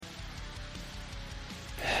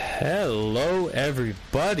Hello,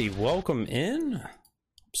 everybody. Welcome in.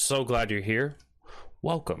 So glad you're here.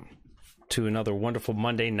 Welcome to another wonderful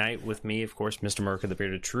Monday night with me, of course, Mr. Merc of the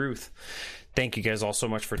Bearded Truth. Thank you guys all so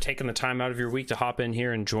much for taking the time out of your week to hop in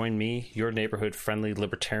here and join me, your neighborhood friendly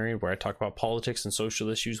libertarian, where I talk about politics and social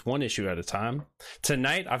issues one issue at a time.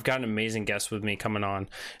 Tonight, I've got an amazing guest with me coming on.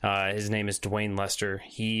 His name is Dwayne Lester.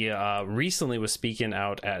 He recently was speaking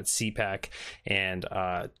out at CPAC and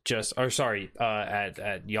at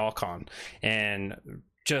YALCON, and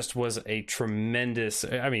just was a tremendous,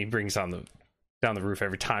 he brings down the roof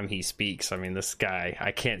every time he speaks. I mean, this guy,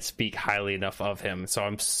 I can't speak highly enough of him. So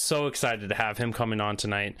I'm so excited to have him coming on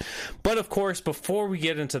tonight. But of course, before we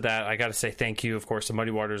get into that, I got to say thank you, of course, to Muddy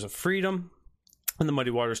Waters of Freedom and the Muddy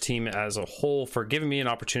Waters team as a whole for giving me an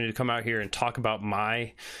opportunity to come out here and talk about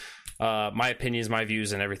my opinions, my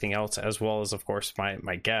views, and everything else, as well as, of course,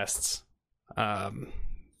 my guests.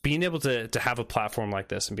 Being able to have a platform like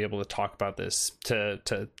this and be able to talk about this, to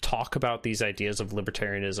talk about these ideas of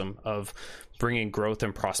libertarianism, of bringing growth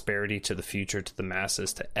and prosperity to the future, to the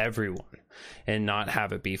masses, to everyone, and not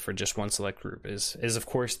have it be for just one select group is of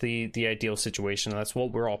course the ideal situation. That's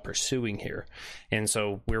what we're all pursuing here, and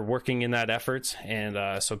so we're working in that effort.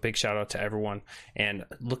 And so big shout out to everyone, and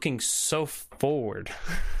looking so forward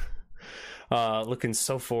to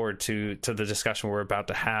the discussion we're about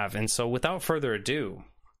to have. And so without further ado,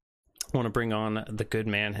 I want to bring on the good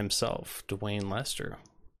man himself, Dwayne Lester.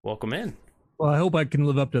 Welcome in. Well, I hope I can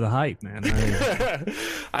live up to the hype, man.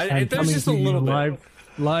 There's just a little bit.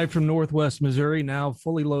 Live from Northwest Missouri, now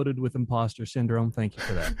fully loaded with imposter syndrome. Thank you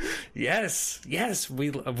for that. Yes,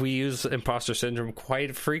 we use imposter syndrome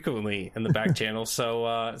quite frequently in the back channel,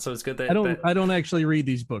 so it's good that I don't actually read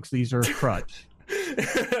these books. These are crutch.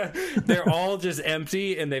 They're all just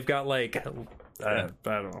empty, and they've got I don't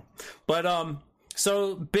know, but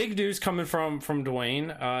So big news coming from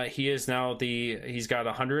Dwayne. He is now he's got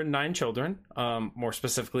 109 children, more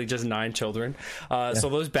specifically just 9 children. So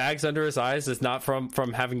those bags under his eyes is not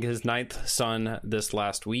from having his 9th son this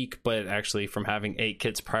last week, but actually from having 8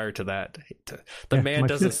 kids prior to that. The man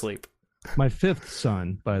doesn't sleep. My 5th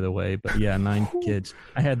son, by the way, but 9 kids.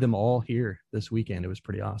 I had them all here this weekend. It was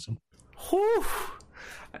pretty awesome. Whew.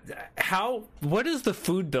 What is the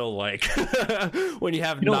food bill like when you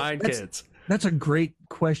have 9 kids? That's a great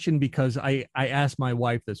question, because I asked my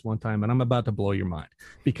wife this one time, and I'm about to blow your mind.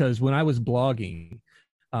 Because when I was blogging,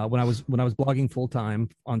 when I was blogging full time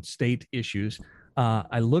on state issues,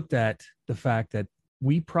 I looked at the fact that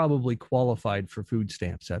we probably qualified for food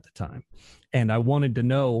stamps at the time, and I wanted to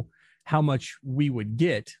know how much we would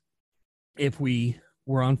get if we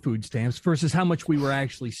were on food stamps versus how much we were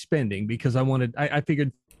actually spending. Because I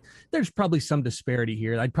figured there's probably some disparity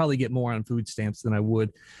here. I'd probably get more on food stamps than I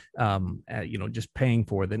would, just paying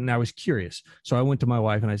for them. And I was curious. So I went to my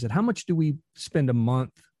wife and I said, how much do we spend a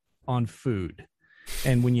month on food?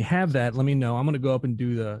 And when you have that, let me know. I'm going to go up and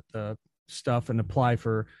do the stuff and apply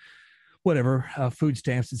for whatever food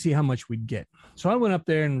stamps and see how much we'd get. So I went up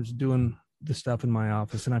there and was doing the stuff in my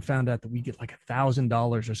office, and I found out that we get like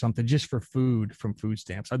 $1,000 or something just for food from food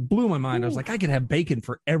stamps. I blew my mind. Ooh. I was like, I could have bacon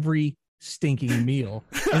for every stinking meal,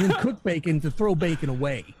 and then cook bacon to throw bacon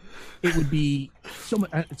away. It would be so much.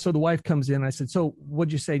 So the wife comes in. I said, so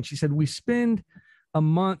what'd you say? And she said, we spend a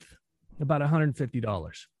month about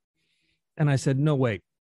 $150. And I said, no, wait.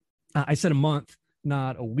 I said a month,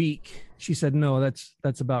 not a week. She said, no, that's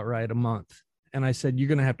about right, a month. And I said, you're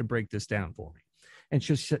going to have to break this down for me. And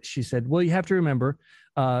she said, well, you have to remember,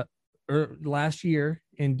 last year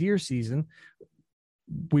in deer season,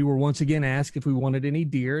 we were once again asked if we wanted any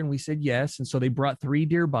deer, and we said yes. And so they brought 3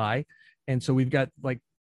 deer by. And so we've got like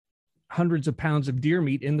hundreds of pounds of deer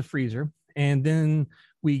meat in the freezer. And then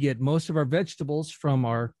we get most of our vegetables from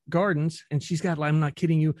our gardens. And she's got, I'm not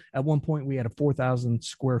kidding you, at one point we had a 4,000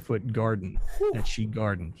 square foot garden that she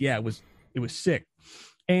gardened. Yeah, it was sick.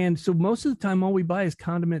 And so most of the time, all we buy is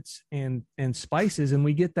condiments and spices. And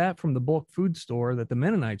we get that from the bulk food store that the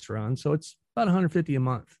Mennonites run. So it's about $150 a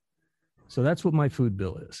month. So that's what my food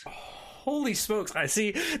bill is. Holy smokes. I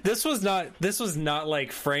see. This was not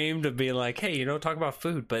like framed to be like, hey, talk about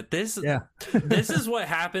food, but this is what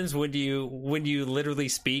happens when you literally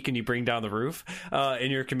speak and you bring down the roof in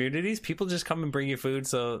your communities. People just come and bring you food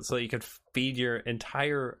so you can feed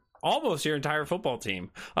almost your entire football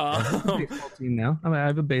team. Baseball team now. I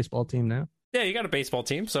have a baseball team now. Yeah, you got a baseball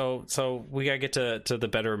team, so we gotta get to the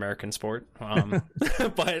better American sport.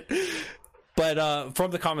 But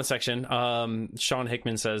from the comment section, Sean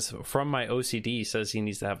Hickman says, from my OCD, says he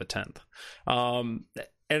needs to have a 10th.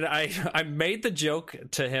 And I made the joke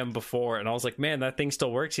to him before, and I was like, man, that thing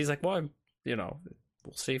still works. He's like, well,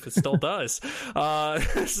 we'll see if it still does.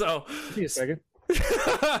 So see a second.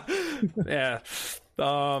 Yeah.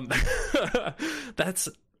 That's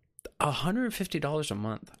 $150 a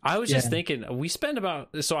month. I was just thinking, we spend about,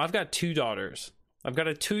 so I've got 2 daughters. I've got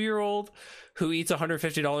a 2-year-old who eats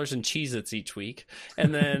 $150 in Cheez-Its each week.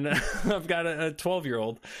 And then I've got a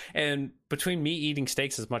 12-year-old. And between me eating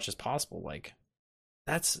steaks as much as possible, like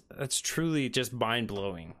that's truly just mind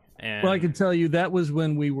blowing. And well, I can tell you that was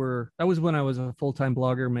when I was a full-time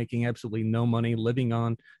blogger making absolutely no money, living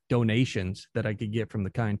on donations that I could get from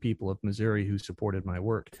the kind people of Missouri who supported my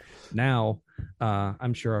work. Now,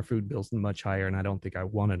 I'm sure our food bill's much higher, and I don't think I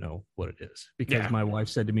want to know what it is, because my wife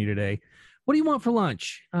said to me today, "What do you want for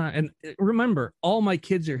lunch?" And remember, all my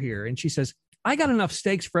kids are here. And she says, "I got enough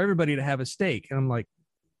steaks for everybody to have a steak." And I'm like,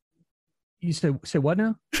 "You say what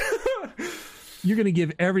now?" "You're going to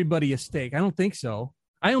give everybody a steak." "I don't think so.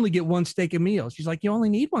 I only get 1 steak a meal." She's like, "You only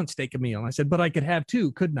need 1 steak a meal." And I said, "But I could have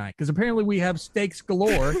 2, couldn't I? Because apparently we have steaks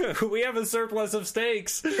galore." We have a surplus of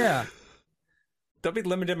steaks. Yeah. Don't be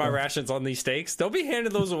limiting my rations on these steaks. Don't be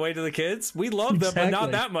handing those away to the kids. We love them, but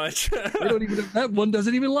not that much. That one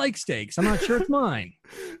doesn't even like steaks. I'm not sure it's mine.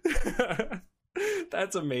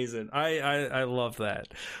 That's amazing. I love that.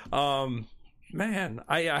 Man,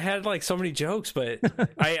 I had like so many jokes, but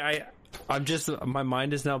I'm just, my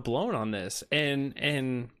mind is now blown on this, and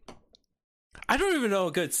I don't even know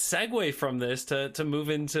a good segue from this to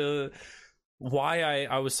move into why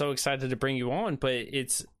I was so excited to bring you on, but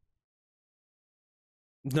it's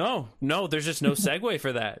no, there's just no segue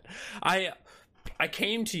for that. I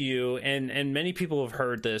came to you, and many people have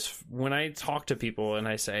heard this when I talk to people and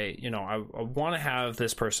I say, you know, I want to have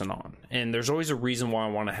this person on, and there's always a reason why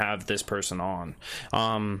I want to have this person on.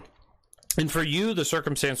 And for you, the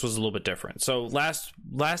circumstance was a little bit different. So last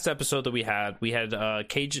episode that we had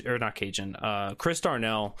Chris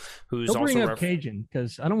Darnell, who's Don't also bring up Cajun,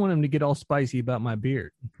 because I don't want him to get all spicy about my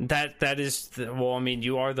beard. That is, well, I mean,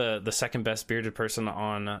 you are the second best bearded person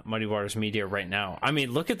on Muddy Waters Media right now. I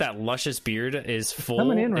mean, look at that luscious beard is full.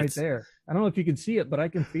 Coming in right there. I don't know if you can see it, but I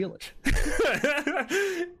can feel it.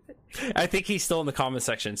 I think he's still in the comment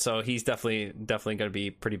section, so he's definitely going to be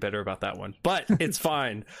pretty bitter about that one. But it's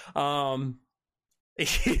fine.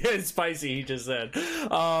 It's spicy, he just said.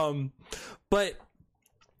 But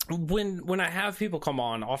when I have people come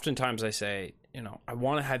on, oftentimes I say, you know, I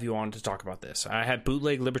want to have you on to talk about this. I had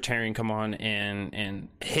Bootleg Libertarian come on, and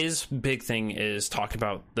his big thing is talking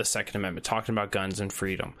about the Second Amendment, talking about guns and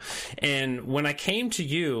freedom. And when I came to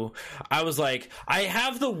you, I was like, I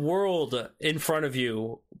have the world in front of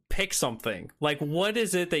you. Pick something. Like, what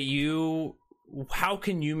is it that how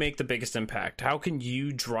can you make the biggest impact? How can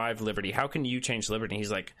you drive liberty? How can you change liberty? And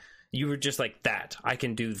he's like, you were just like, that. I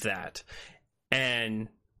can do that. And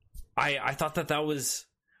I thought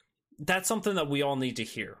that's something that we all need to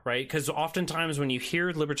hear, right? Because oftentimes when you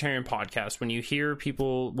hear libertarian podcasts, when you hear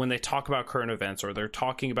people, when they talk about current events, or they're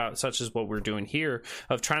talking about such as what we're doing here,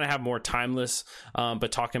 of trying to have more timeless,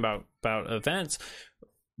 but talking about events,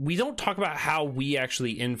 we don't talk about how we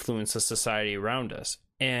actually influence the society around us.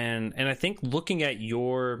 And I think looking at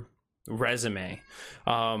your resume,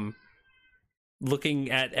 looking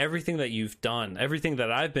at everything that you've done, everything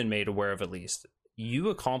that I've been made aware of, at least, you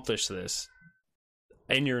accomplished this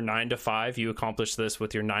in your 9 to 5. You accomplished this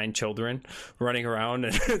with your 9 children running around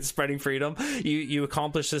and spreading freedom. You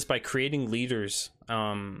accomplished this by creating leaders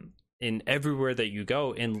in everywhere that you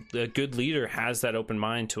go, and a good leader has that open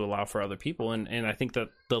mind to allow for other people, and I think that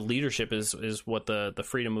the leadership is what the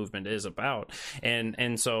freedom movement is about.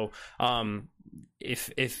 And so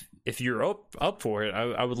if you're up for it,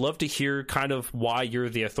 I would love to hear kind of why you're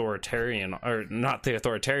the authoritarian, or not the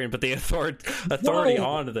authoritarian, but the authority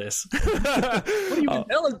on this. What are you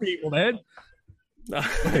telling people, man?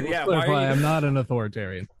 Yeah, I'm not an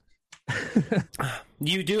authoritarian.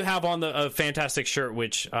 You do have on a fantastic shirt,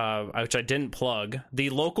 which I didn't plug, the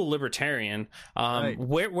Local Libertarian. Right.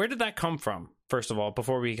 Where did that come from? First of all,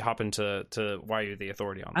 before we hop into why you're the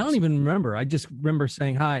authority on this. I don't even remember. I just remember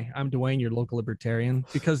saying, "Hi, I'm Dwayne, your local libertarian,"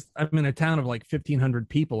 because I'm in a town of like 1,500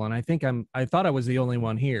 people, and I thought I was the only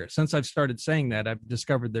one here. Since I've started saying that, I've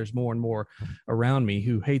discovered there's more and more around me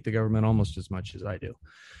who hate the government almost as much as I do.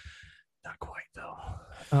 Not quite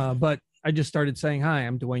though, but I just started saying, "Hi,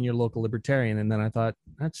 I'm Dwayne, your local libertarian." And then I thought,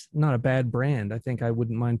 that's not a bad brand. I think I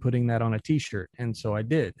wouldn't mind putting that on a t-shirt. And so I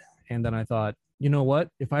did. And then I thought, you know what?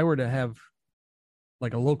 If I were to have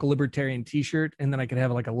like a local libertarian t-shirt, and then I could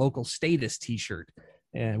have like a local statist t-shirt,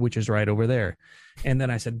 which is right over there. And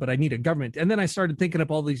then I said, but I need a government. And then I started thinking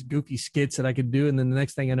up all these goofy skits that I could do. And then the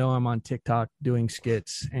next thing I know, I'm on TikTok doing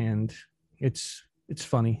skits, and it's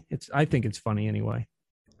funny. I think it's funny anyway.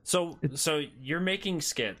 So you're making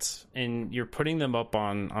skits and you're putting them up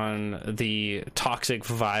on the toxic,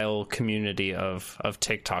 vile community of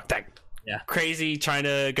TikTok, that crazy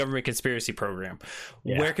China government conspiracy program.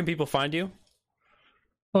 Yeah. Where can people find you?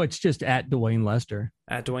 Oh, it's just at Dwayne Lester.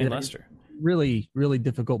 At Dwayne Lester. Really, really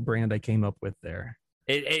difficult brand I came up with there.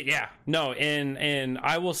 And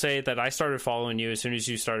I will say that I started following you as soon as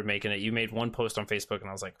you started making it. You made one post on Facebook and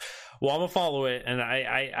I was like, well, I'm gonna follow it. And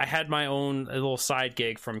I had my own little side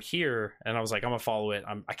gig from here and I was like, I'm gonna follow it.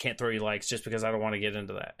 I can't throw you likes just because I don't want to get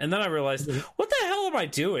into that. And then I realized, what the hell am I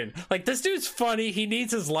doing? Like, this dude's funny. He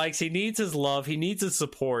needs his likes. He needs his love. He needs his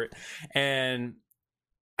support. And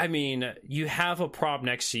I mean, you have a prop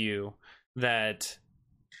next to you that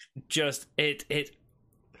just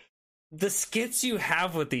the skits you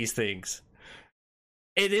have with these things,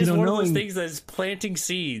 it is one of those things that is planting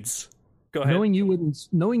seeds. Go ahead.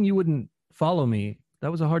 Knowing you wouldn't follow me,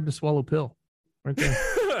 that was a hard to swallow pill right there.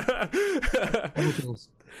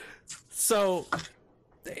 So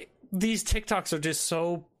these TikToks are just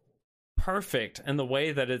so perfect in the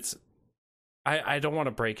way that it's, I don't want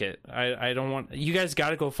to break it. I don't want, you guys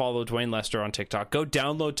got to go follow Dwayne Lester on TikTok. Go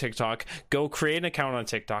download TikTok, go create an account on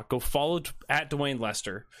TikTok, go follow at Dwayne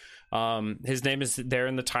Lester. His name is there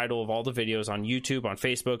in the title of all the videos on YouTube, on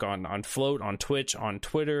Facebook, on Float, on Twitch, on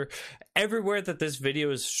Twitter, everywhere that this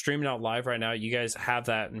video is streaming out live right now. You guys have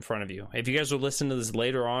that in front of you. If you guys will listen to this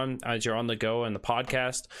later on as you're on the go and the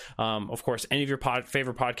podcast, of course, any of your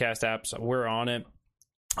favorite podcast apps, we're on it.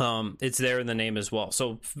 It's there in the name as well.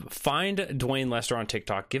 So find Dwayne Lester on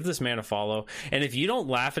TikTok, give this man a follow. And if you don't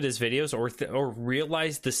laugh at his videos or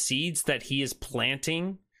realize the seeds that he is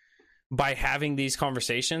planting by having these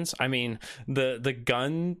conversations, I mean, the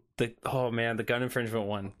gun infringement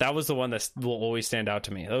one, that was the one that will always stand out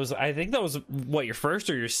to me. I think that was what, your first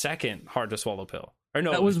or your second hard to swallow pill? Or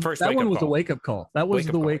no, that was first. That one was a wake up call. That was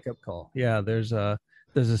the wake up call. Yeah, there's a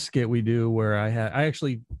skit we do where I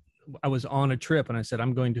was on a trip and I said,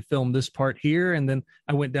 I'm going to film this part here. And then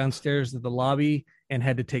I went downstairs to the lobby and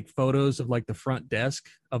had to take photos of like the front desk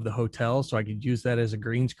of the hotel so I could use that as a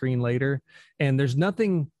green screen later. And there's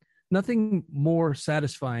nothing more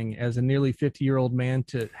satisfying as a nearly 50-year-old man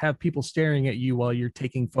to have people staring at you while you're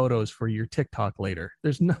taking photos for your TikTok later.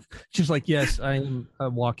 There's no, just like, yes, I am a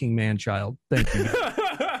walking man child. Thank you.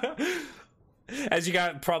 As you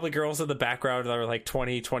got probably girls in the background that are like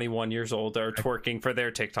 20, 21 years old that are twerking for their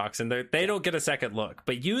TikToks and they don't get a second look.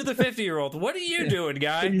 But you, the 50-year-old, what are you doing,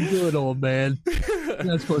 guy? What are you doing, old man? You're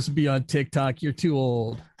not supposed to be on TikTok. You're too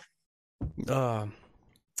old. So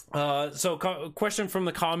question from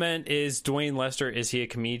the comment is, Dwayne Lester, is he a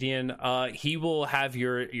comedian? He will have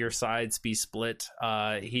your sides be split.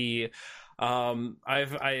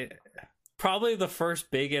 Probably the first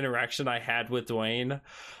big interaction I had with Dwayne,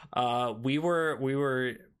 we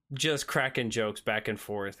were just cracking jokes back and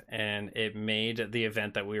forth, and it made the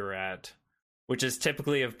event that we were at, which is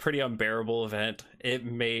typically a pretty unbearable event, it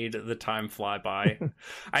made the time fly by.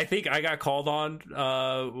 I think I got called on,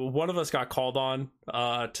 one of us got called on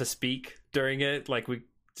to speak during it. Like we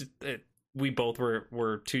both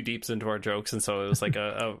were too deep into our jokes, and so it was like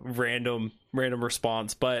a random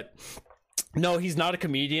response. But no, he's not a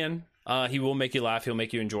comedian. He will make you laugh. He'll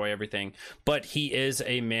make you enjoy everything. But he is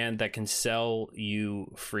a man that can sell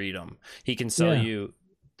you freedom. He can sell you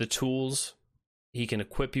the tools. He can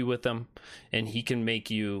equip you with them. And he can make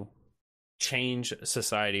you change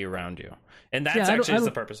society around you. And that's actually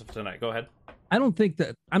the purpose of tonight. Go ahead. I don't think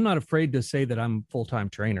that I'm not afraid to say that I'm a full-time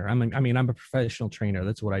trainer. I'm a professional trainer.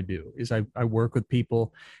 That's what I do, is I work with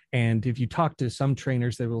people. And if you talk to some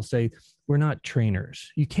trainers, they will say, we're not trainers.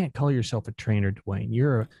 You can't call yourself a trainer, Dwayne.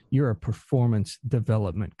 You're a performance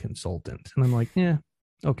development consultant. And I'm like, yeah,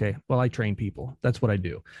 okay. Well, I train people. That's what I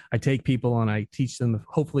do. I take people and I teach them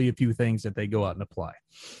hopefully a few things that they go out and apply.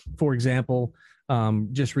 For example,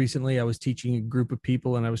 just recently, I was teaching a group of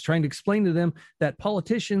people and I was trying to explain to them that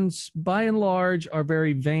politicians, by and large, are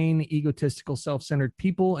very vain, egotistical, self-centered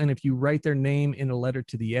people. And if you write their name in a letter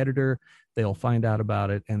to the editor, they'll find out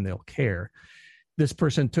about it and they'll care. This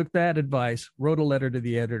person took that advice, wrote a letter to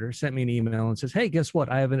the editor, sent me an email and says, hey, guess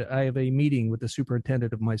what? I have a meeting with the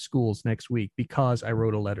superintendent of my schools next week because I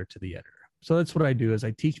wrote a letter to the editor. So that's what I do, is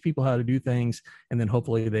I teach people how to do things, and then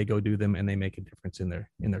hopefully they go do them and they make a difference in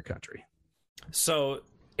their country. So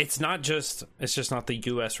it's just not the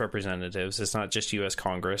U.S. representatives. It's not just U.S.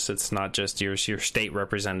 Congress. It's not just your state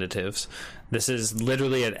representatives. This is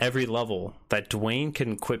literally at every level that Dwayne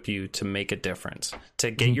can equip you to make a difference,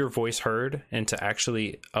 to get your voice heard, and to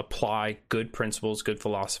actually apply good principles, good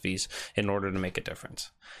philosophies in order to make a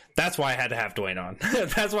difference. That's why I had to have Dwayne on.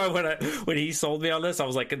 That's why when he sold me on this, I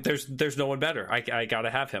was like, there's no one better. I gotta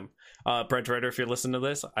have him. Brent Ritter, if you're listening to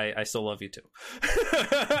this, I still love you too.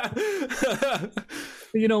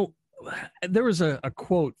 You know, there was a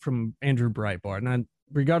quote from Andrew Breitbart, and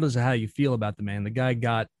regardless of how you feel about the man, the guy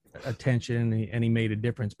got attention and he made a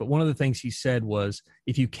difference. But one of the things he said was,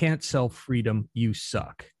 if you can't sell freedom, you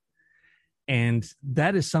suck. And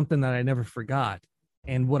that is something that I never forgot.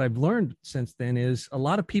 And what I've learned since then is a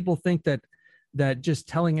lot of people think that just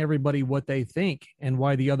telling everybody what they think and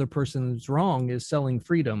why the other person is wrong is selling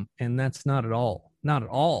freedom. And that's not at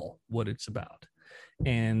all what it's about.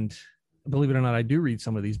 And believe it or not, I do read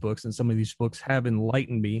some of these books, and some of these books have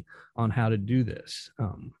enlightened me on how to do this.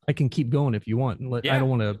 I can keep going if you want. I don't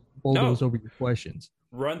want to bulldoze over your questions.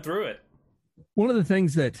 Run through it. One of the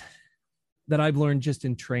things that I've learned just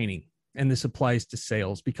in training, and this applies to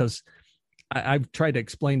sales, because I've tried to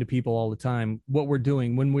explain to people all the time what we're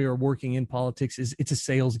doing when we are working in politics is it's a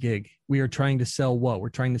sales gig. We are trying to sell what? We're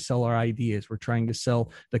trying to sell our ideas. We're trying to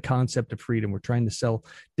sell the concept of freedom. We're trying to sell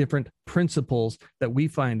different principles that we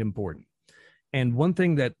find important. And one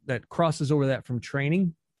thing that crosses over that from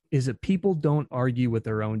training is that people don't argue with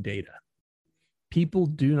their own data. People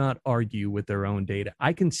do not argue with their own data.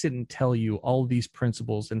 I can sit and tell you all of these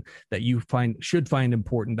principles and that you should find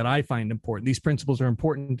important, that I find important. These principles are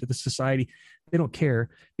important to the society. They don't care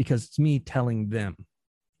because it's me telling them.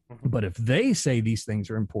 But if they say these things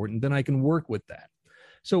are important, then I can work with that.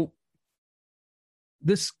 So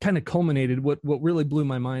this kind of culminated, what really blew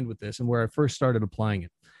my mind with this and where I first started applying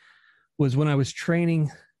it was when I was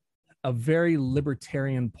training a very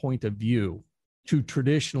libertarian point of view to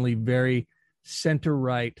traditionally very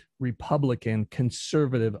center-right, Republican,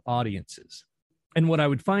 conservative audiences. And what I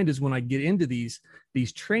would find is when I get into these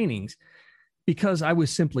trainings, because I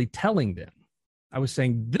was simply telling them, I was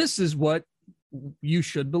saying, this is what you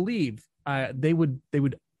should believe. They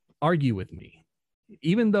would argue with me,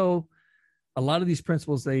 even though a lot of these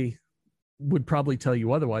principles they would probably tell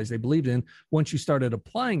you otherwise they believed in. Once you started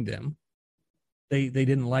applying them, they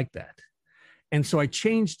didn't like that. And so I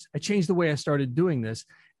changed the way I started doing this.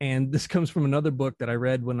 And this comes from another book that I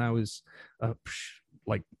read when I was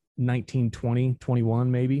like 19, 20,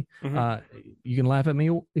 21, maybe. Mm-hmm. You can laugh at me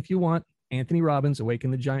if you want. Anthony Robbins,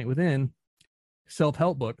 Awaken the Giant Within,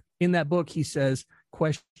 self-help book. In that book, he says,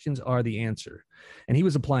 questions are the answer. And he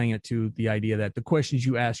was applying it to the idea that the questions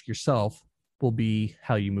you ask yourself will be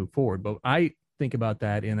how you move forward. But I think about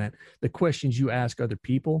that in that the questions you ask other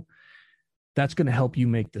people, that's going to help you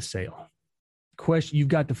make the sale. You've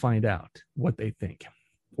got to find out what they think,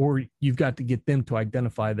 or you've got to get them to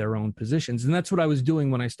identify their own positions. And that's what I was doing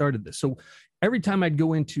when I started this. So every time I'd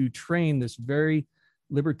go in to train this very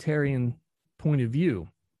libertarian point of view,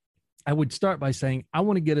 I would start by saying, I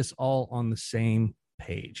want to get us all on the same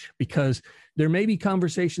page, because there may be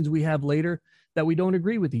conversations we have later that we don't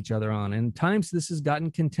agree with each other on. And times this has gotten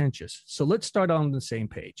contentious. So let's start on the same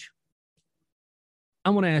page. I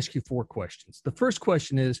want to ask you 4 questions. The first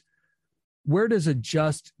question is, where does a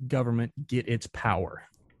just government get its power?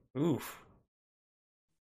 Oof.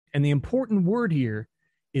 And the important word here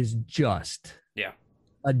is just. Yeah.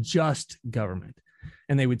 A just government.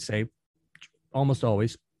 And they would say, almost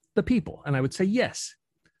always, the people. And I would say, yes,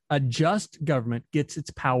 a just government gets its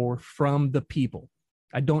power from the people.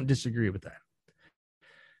 I don't disagree with that.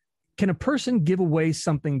 Can a person give away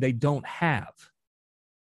something they don't have?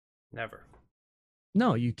 Never.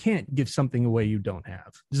 No, you can't give something away you don't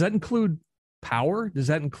have. Does that include power? Does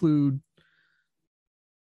that include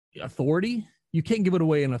authority? You can't give it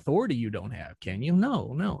away an authority you don't have, can you?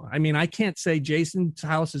 No. I mean, I can't say Jason's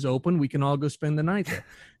house is open, we can all go spend the night there.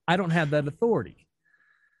 I don't have that authority.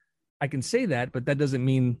 I can say that, but that doesn't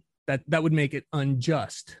mean that would make it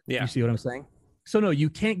unjust. Yeah. You see what I'm saying? So no, you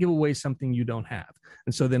can't give away something you don't have.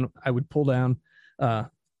 And so then I would pull down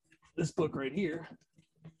this book right here,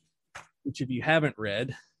 which if you haven't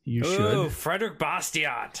read, you should. Oh, Frederick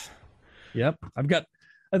Bastiat. Yep. I've got,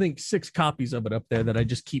 I think, 6 copies of it up there that I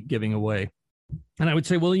just keep giving away. And I would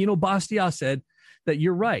say, well, Bastiat said that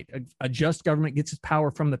you're right. A just government gets its power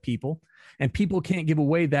from the people, and people can't give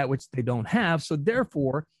away that which they don't have. So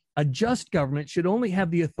therefore, a just government should only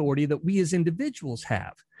have the authority that we as individuals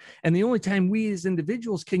have. And the only time we as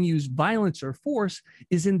individuals can use violence or force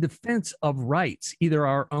is in defense of rights, either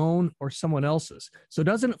our own or someone else's. So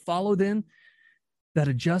doesn't it follow then that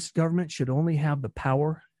a just government should only have the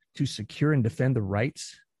power to secure and defend the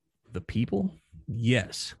rights of the people?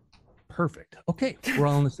 Yes. Perfect. Okay, we're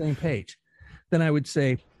all on the same page. Then I would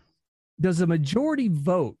say, does a majority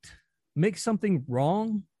vote make something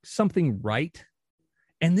wrong, something right?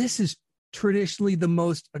 And this is traditionally the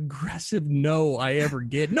most aggressive no I ever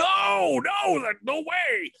get. No, no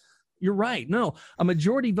way. You're right. No, a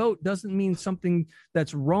majority vote doesn't mean something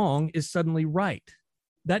that's wrong is suddenly right.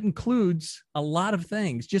 That includes a lot of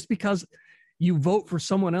things. Just because you vote for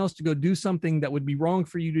someone else to go do something that would be wrong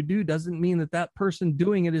for you to do doesn't mean that that person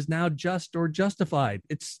doing it is now just or justified.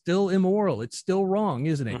 It's still immoral. It's still wrong,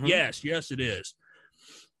 isn't it? Mhm. Yes, it is.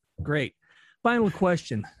 Great. Final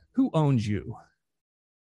question. Who owns you?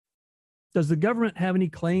 Does the government have any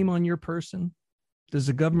claim on your person? Does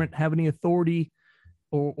the government have any authority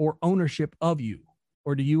or ownership of you?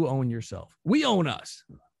 Or do you own yourself? We own us.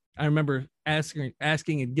 I remember asking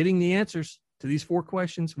and getting the answers to these 4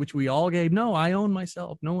 questions, which we all gave. No, I own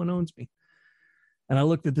myself. No one owns me. And I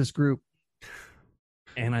looked at this group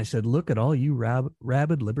and I said, look at all you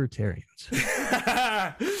rabid libertarians.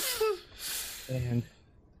 And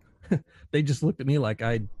they just looked at me like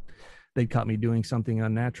they'd caught me doing something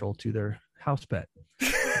unnatural to their house pet.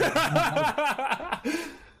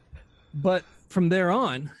 But from there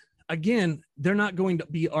on, again, they're not going to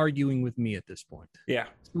be arguing with me at this point. Yeah.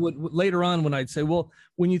 Later on, when I'd say, well,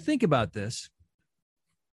 when you think about this,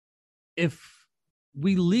 if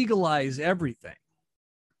we legalize everything,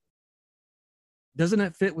 doesn't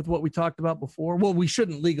that fit with what we talked about before? Well, we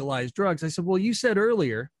shouldn't legalize drugs. I said, well, you said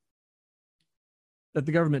earlier that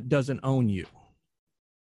the government doesn't own you,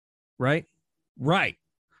 right? Right.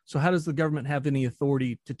 So how does the government have any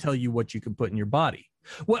authority to tell you what you can put in your body?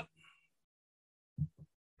 Well,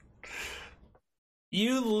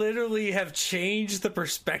 you literally have changed the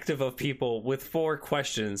perspective of people with 4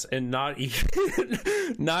 questions and not even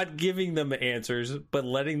not giving them answers, but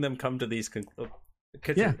letting them come to these conclusions.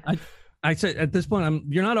 Yeah, I said at this point,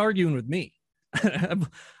 you're not arguing with me.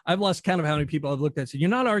 I've lost count of how many people I've looked at and said, you're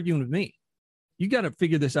not arguing with me. You got to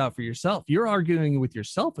figure this out for yourself. You're arguing with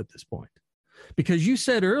yourself at this point, because you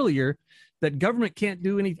said earlier that government can't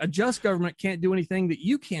do a just government can't do anything that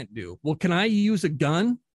you can't do. Well, can I use a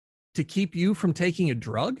gun to keep you from taking a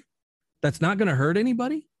drug that's not going to hurt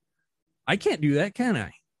anybody? I can't do that, can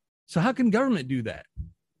I? So how can government do that?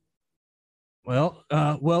 Well,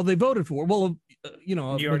 they voted for it. Well, a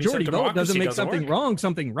majority vote doesn't make something wrong,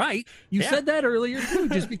 something right. You said that earlier too.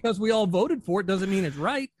 Just because we all voted for it doesn't mean it's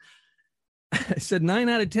right. I said 9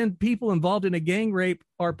 out of 10 people involved in a gang rape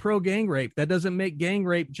are pro-gang rape. That doesn't make gang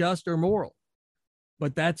rape just or moral,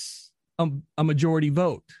 but that's a majority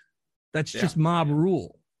vote. That's just mob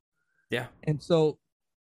rule. Yeah. And so,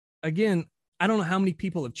 again, I don't know how many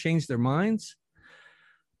people have changed their minds,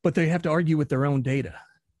 but they have to argue with their own data.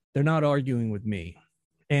 They're not arguing with me.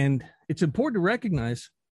 And it's important to recognize,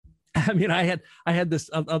 I mean, I had this,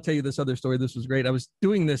 I'll tell you this other story. This was great. I was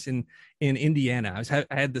doing this in Indiana. I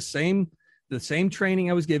had the same training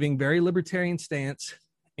I was giving, very libertarian stance.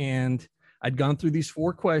 And I'd gone through these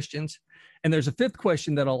 4 questions. And there's a 5th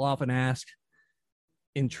question that I'll often ask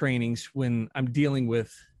in trainings when I'm dealing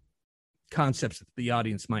with concepts that the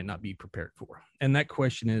audience might not be prepared for. And that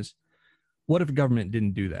question is, what if government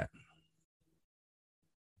didn't do that?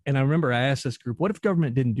 And I remember I asked this group, what if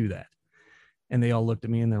government didn't do that? And they all looked at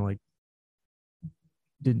me and they're like,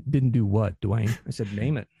 didn't do what, Dwayne? I said,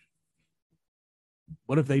 name it.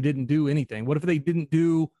 What if they didn't do anything? What if they didn't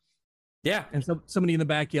do? Yeah. And somebody in the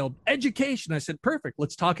back yelled, education. I said, perfect.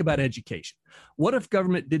 Let's talk about education. What if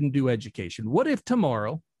government didn't do education? What if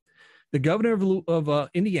tomorrow the governor of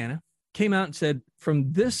Indiana came out and said,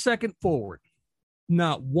 from this second forward,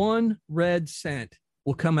 not 1 red cent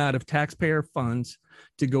will come out of taxpayer funds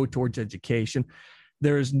to go towards education.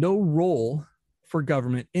 There is no role for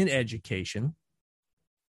government in education.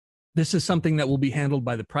 This is something that will be handled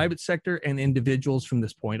by the private sector and individuals from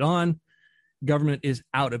this point on. Government is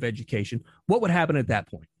out of education. What would happen at that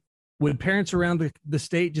point? Would parents around the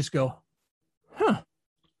state just go,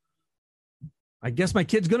 I guess my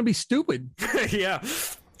kid's going to be stupid? Yeah.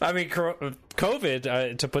 I mean,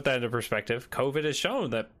 COVID, to put that into perspective, COVID has shown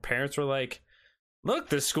that parents were like, look,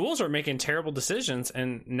 the schools are making terrible decisions,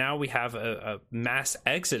 and now we have a mass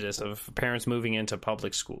exodus of parents moving into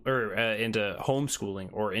public school or into homeschooling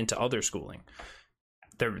or into other schooling.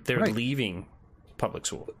 They're right. Leaving public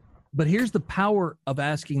school. But here's the power of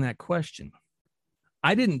asking that question.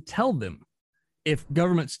 I didn't tell them if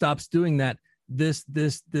government stops doing that, this,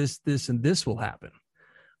 and this will happen.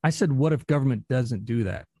 I said, what if government doesn't do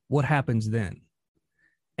that? What happens then?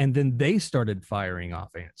 And then they started firing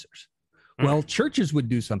off answers. Well, churches would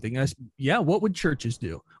do something. What would churches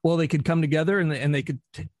do? Well, they could come together and they could,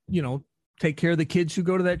 take care of the kids who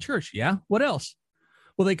go to that church. Yeah. What else?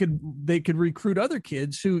 Well, they could recruit other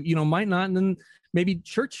kids who, might not. And then maybe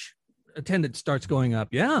church attendance starts going up.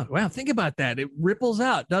 Yeah. Wow. Think about that. It ripples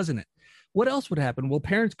out, doesn't it? what else would happen? Well,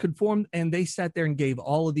 parents could form, and they sat there and gave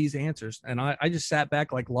all of these answers. And I just sat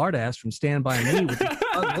back like Lardass from Stand By Me with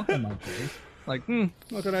a look on my face. Like, look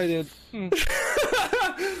what I did.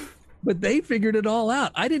 But they figured it all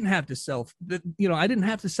out. I didn't have to I didn't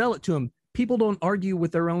have to sell it to them. People don't argue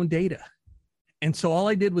with their own data. And so all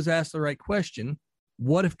I did was ask the right question.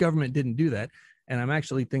 What if government didn't do that? And I'm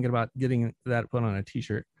actually thinking about getting that put on a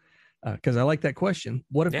t-shirt because I like that question.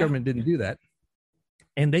 What if government didn't do that?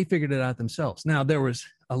 And they figured it out themselves. Now, there was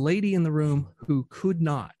a lady in the room who could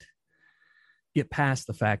not get past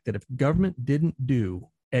the fact that if government didn't do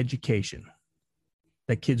education,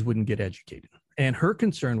 that kids wouldn't get educated. And her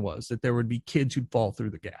concern was that there would be kids who'd fall through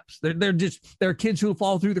the gaps. There are kids who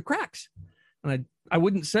fall through the cracks. And I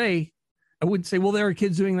wouldn't say, well, there are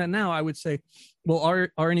kids doing that now. I would say, well,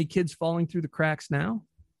 are any kids falling through the cracks now?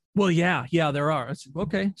 Well, yeah, there are. I said,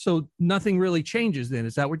 okay, so nothing really changes then.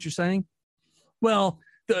 Is that what you're saying? Well,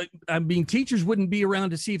 teachers wouldn't be around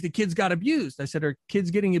to see if the kids got abused. I said, are kids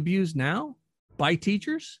getting abused now by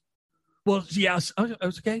teachers? Well, yes. I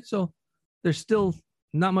was okay. So there's still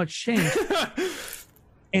not much change.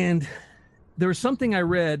 And there was something I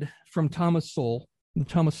read from Thomas Sowell. The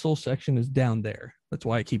Thomas Sowell section is down there. That's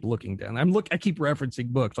why I keep looking down. I keep referencing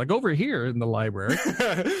books like over here in the library.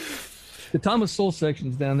 The Thomas Sowell section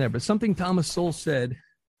is down there, but something Thomas Sowell said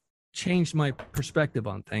changed my perspective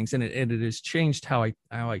on things, and it has changed how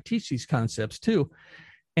I teach these concepts too.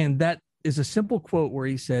 And that is a simple quote where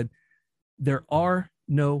he said, "There are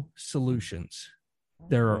no solutions.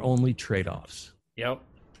 There are only trade-offs." Yep.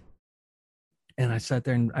 And I sat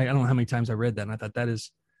there and I don't know how many times I read that, and I thought that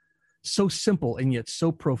is so simple and yet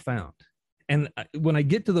so profound. And when I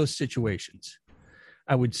get to those situations,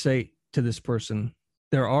 I would say to this person,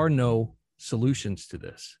 there are no solutions to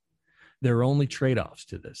this. There are only trade-offs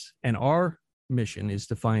to this. And our mission is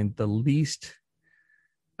to find the least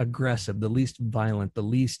aggressive, the least violent, the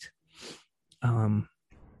least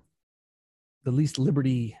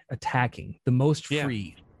liberty attacking, the most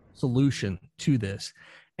free solution to this,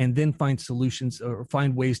 and then find solutions or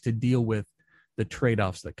find ways to deal with the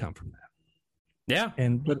trade-offs that come from that. Yeah.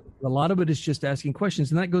 But a lot of it is just asking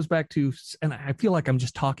questions. And that goes back to, and I feel like I'm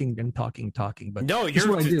just talking, but no, here's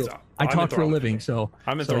what I do. I talk for a living. So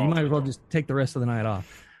you might as well just take the rest of the night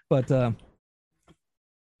off. But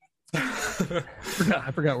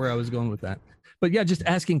I forgot where I was going with that. But yeah, just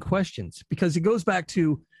asking questions, because it goes back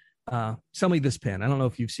to sell me this pen. I don't know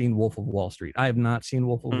if you've seen Wolf of Wall Street. I have not seen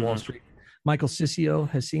Wolf of Wall Street. Michael Ciccio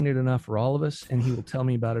has seen it enough for all of us, and he will tell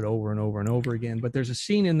me about it over and over and over again. But there's a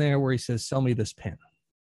scene in there where he says, "Sell me this pen."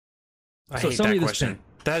 I hate that question.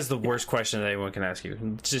 That is the worst question that anyone can ask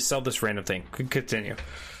you. Just sell this random thing. Continue.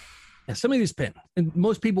 Yeah, sell me this pen. And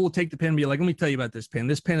most people will take the pen and be like, "Let me tell you about this pen.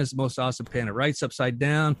 This pen is the most awesome pen. It writes upside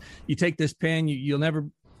down. You take this pen, you'll never..."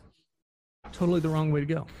 Totally the wrong way to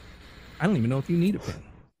go. I don't even know if you need a pen.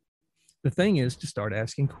 The thing is to start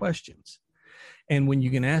asking questions. And when you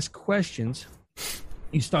can ask questions,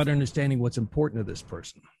 you start understanding what's important to this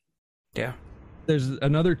person. Yeah. There's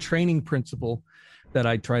another training principle that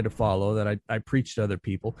I try to follow, that I preach to other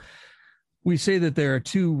people. We say that there are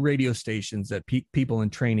two radio stations that people in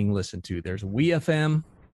training listen to. There's WeFM.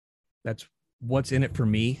 That's what's in it for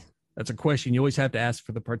me. That's a question you always have to ask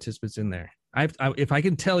for the participants in there. If I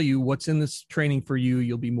can tell you what's in this training for you,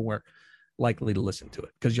 you'll be more likely to listen to it,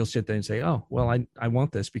 because you'll sit there and say, "Oh, well, I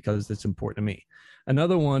want this because it's important to me."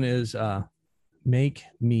 Another one is Make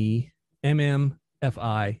Me, MMFIAM.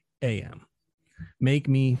 Make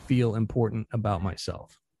me feel important about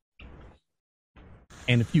myself.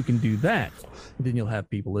 And if you can do that, then you'll have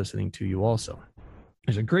people listening to you also.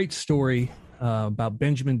 There's a great story about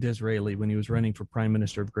Benjamin Disraeli when he was running for Prime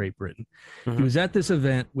Minister of Great Britain. Mm-hmm. He was at this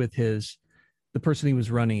event with the person he was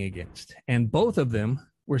running against, and both of them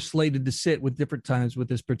were slated to sit with different times with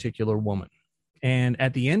this particular woman. And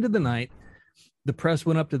at the end of the night, the press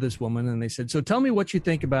went up to this woman and they said, "So tell me what you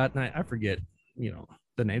think about," and I forget,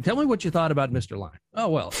 the name. "Tell me what you thought about Mr. Lyne." "Oh,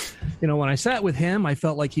 well, when I sat with him, I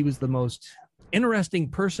felt like he was the most interesting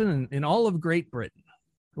person in all of Great Britain."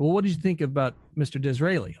 "Well, what did you think about Mr.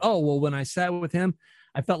 Disraeli?" "Oh, well, when I sat with him,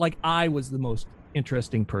 I felt like I was the most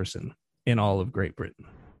interesting person in all of Great Britain."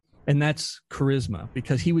 And that's charisma,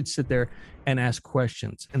 because he would sit there and ask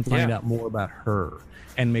questions and find out more about her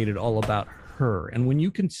and made it all about her. And when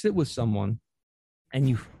you can sit with someone and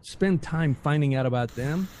you spend time finding out about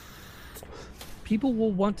them, people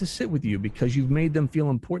will want to sit with you because you've made them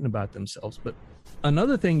feel important about themselves. But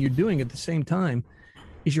another thing you're doing at the same time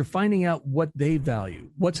is you're finding out what they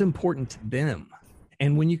value, what's important to them.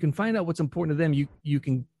 And when you can find out what's important to them, you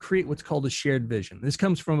can create what's called a shared vision. This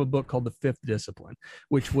comes from a book called The Fifth Discipline,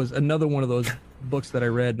 which was another one of those books that I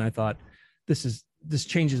read, and I thought, this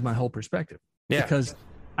changes my whole perspective. Yeah. Because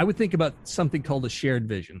I would think about something called a shared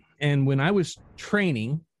vision. And when I was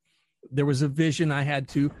training, there was a vision I had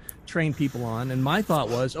to train people on. And my thought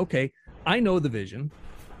was, okay, I know the vision.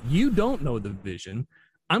 You don't know the vision.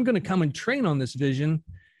 I'm going to come and train on this vision.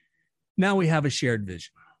 Now we have a shared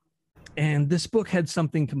vision. And this book had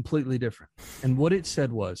something completely different. And what it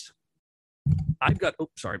said was,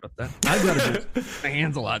 sorry about that. I've got a vision. My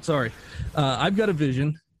hand's a lot. Sorry. I've got a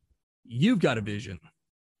vision. You've got a vision.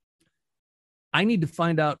 I need to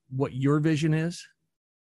find out what your vision is.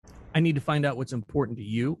 I need to find out what's important to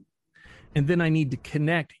you. And then I need to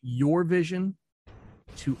connect your vision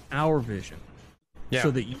to our vision, so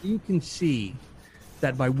that you can see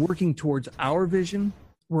that by working towards our vision,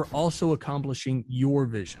 we're also accomplishing your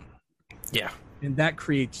vision. Yeah. And that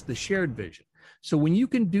creates the shared vision. So when you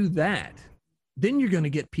can do that, then you're going to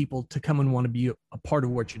get people to come and want to be a part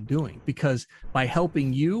of what you're doing, because by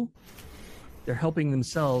helping you, they're helping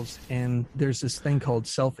themselves. And there's this thing called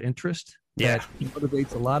self-interest that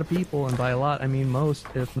motivates a lot of people. And by a lot, I mean most,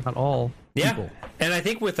 if not all people. And I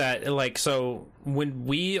think with that, like, so when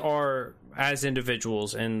we are as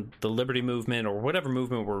individuals in the liberty movement or whatever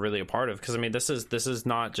movement we're really a part of, because I mean, this is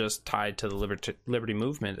not just tied to the liberty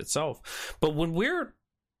movement itself, but when we're,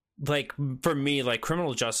 like, for me, like,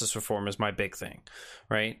 criminal justice reform is my big thing,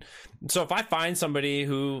 right? So if I find somebody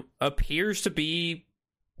who appears to be,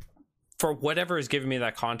 for whatever is giving me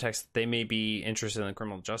that context, they may be interested in the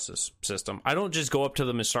criminal justice system, I don't just go up to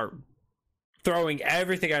them and start throwing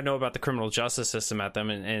everything I know about the criminal justice system at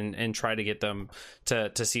them and try to get them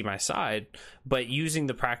to see my side, but using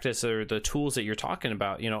the practice or the tools that you're talking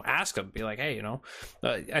about, ask them, be like, hey,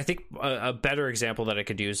 I think a better example that I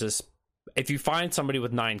could use is, if you find somebody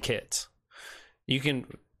with 9 kids, you can,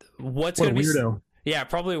 what's going to be weirdo. Yeah,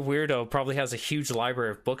 probably a weirdo, probably has a huge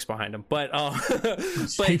library of books behind him, but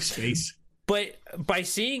safe space. But by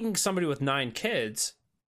seeing somebody with 9 kids,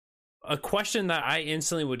 a question that I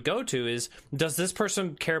instantly would go to is, does this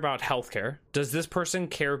person care about healthcare? Does this person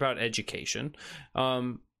care about education?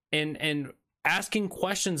 And asking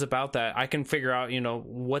questions about that, I can figure out,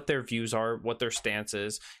 what their views are, what their stance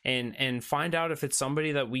is, and find out if it's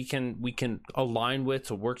somebody that we can align with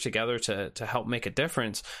to work together to help make a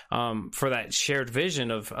difference, for that shared vision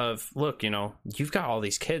of look, you've got all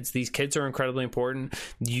these kids. These kids are incredibly important.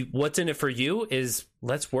 What's in it for you is,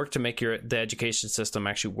 let's work to make the education system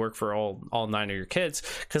actually work for all 9 of your kids.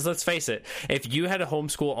 Because let's face it, if you had to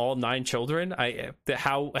homeschool all 9 children,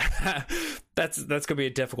 that's gonna be a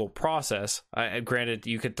difficult process. Granted,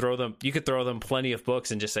 you could throw them plenty of books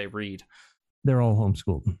and just say read. They're all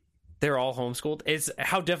homeschooled. They're all homeschooled.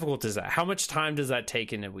 How difficult is that? How much time does that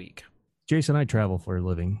take in a week? Jason, I travel for a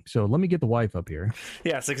living, so let me get the wife up here.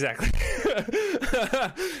 Yes, exactly.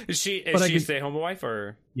 Is she a stay-home wife,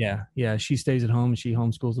 or? Yeah, she stays at home. She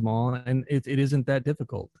homeschools them all, and it isn't that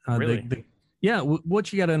difficult. Really?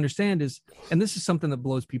 What you got to understand is, and this is something that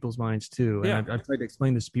blows people's minds too. And I've tried to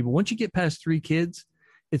explain this to people. Once you get past 3 kids,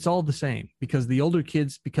 it's all the same, because the older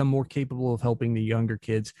kids become more capable of helping the younger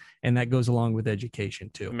kids, and that goes along with education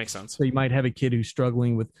too. It makes sense. So you might have a kid who's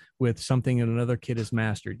struggling with something and another kid has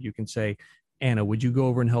mastered. You can say, Anna, would you go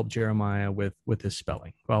over and help Jeremiah with his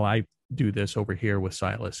spelling? Well, I do this over here with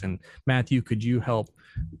Silas. And Matthew, could you help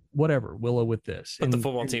Willow with this? Put the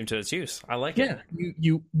football team to its use. I like it. Yeah,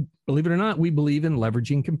 you believe it or not, we believe in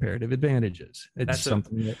leveraging comparative advantages.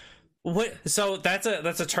 So that's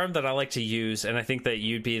a term that I like to use, and I think that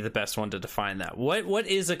you'd be the best one to define that. What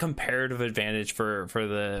is a comparative advantage for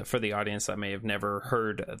the audience that may have never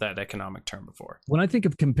heard that economic term before? When I think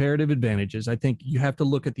of comparative advantages, I think you have to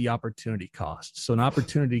look at the opportunity cost. So an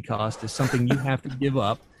opportunity cost is something you have to give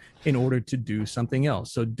up in order to do something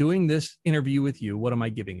else. So doing this interview with you, what am I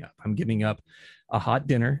giving up? I'm giving up a hot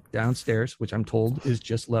dinner downstairs, which I'm told is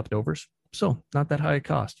just leftovers. So not that high a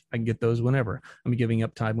cost. I can get those whenever. I'm giving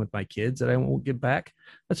up time with my kids that I won't get back.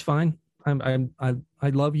 That's fine. I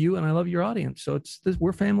love you and I love your audience. So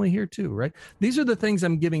we're family here too, right? These are the things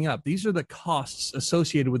I'm giving up. These are the costs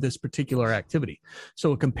associated with this particular activity.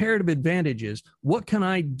 So a comparative advantage is, what can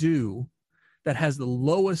I do that has the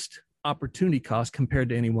lowest opportunity cost compared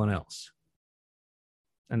to anyone else?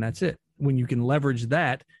 And that's it. When you can leverage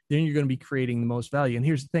that, then you're going to be creating the most value. And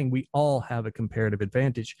here's the thing, we all have a comparative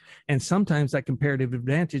advantage. And sometimes that comparative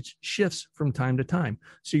advantage shifts from time to time.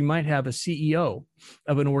 So you might have a CEO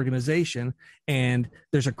of an organization and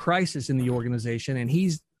there's a crisis in the organization, and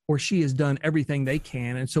he's or she has done everything they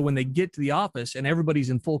can. And so when they get to the office and everybody's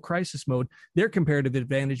in full crisis mode, their comparative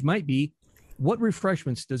advantage might be, what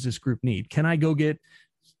refreshments does this group need? Can I go get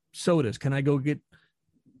sodas? Can I go get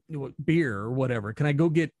beer or whatever? Can I go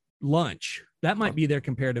get lunch? That might be their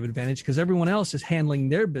comparative advantage because everyone else is handling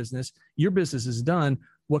their business. Your business is done.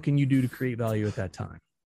 What can you do to create value at that time?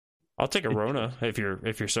 I'll take a Rona if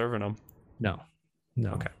you're serving them. No.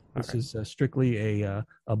 Okay. This is strictly a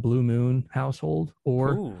Blue Moon household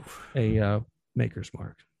or a Maker's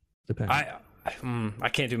Mark, depending. I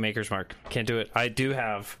can't do Maker's Mark. Can't do it. I do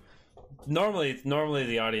have. Normally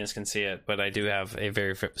the audience can see it, but I do have a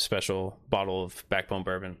very special bottle of Backbone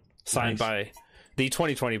bourbon signed by the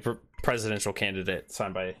 2020 presidential candidate,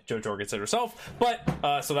 signed by Jo Jorgensen herself.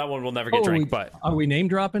 But so that one will never get drank. But are we name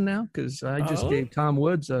dropping now? Because I just gave Tom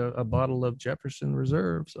Woods a bottle of Jefferson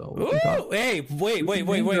Reserve. So hey, wait!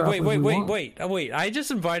 I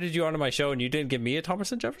just invited you onto my show, and you didn't give me a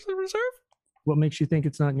Thomas and Jefferson Reserve. What makes you think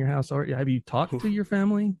it's not in your house? Or have you talked to your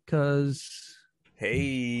family? Because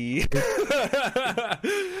hey,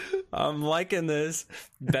 I'm liking this.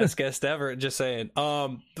 Best guest ever. Just saying.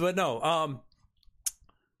 But no.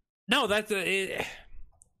 No, that's it.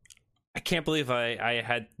 I can't believe I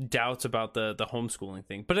had doubts about the homeschooling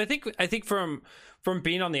thing. But I think from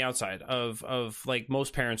being on the outside of like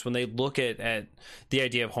most parents, when they look at the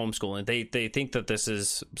idea of homeschooling, they think that this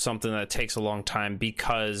is something that takes a long time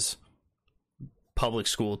because public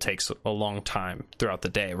school takes a long time throughout the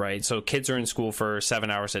day, right? So kids are in school for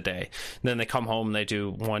 7 hours a day. And then they come home and they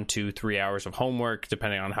do 1, 2, 3 hours of homework,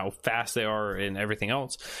 depending on how fast they are and everything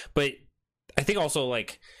else. But I think also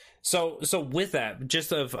like So with that,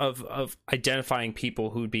 just of identifying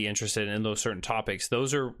people who'd be interested in those certain topics,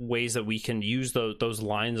 those are ways that we can use those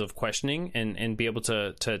lines of questioning and be able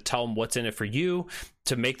to tell them what's in it for you,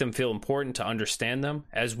 to make them feel important, to understand them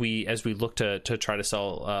as we look to try to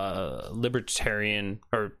sell libertarian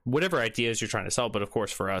or whatever ideas you're trying to sell. But of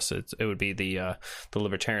course, for us, it would be the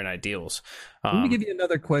libertarian ideals. Let me give you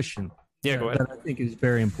another question. Yeah, go ahead. That I think is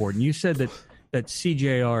very important. You said that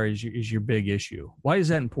CJR is your big issue. Why is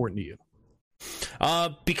that important to you?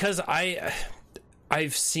 Because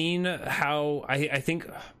I've seen how I think,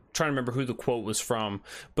 trying to remember who the quote was from,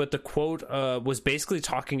 but the quote was basically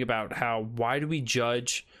talking about how, why do we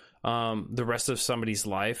judge the rest of somebody's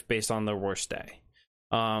life based on their worst day?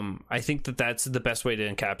 I think that's the best way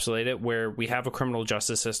to encapsulate it, where we have a criminal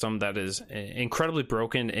justice system that is incredibly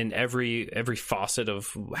broken in every faucet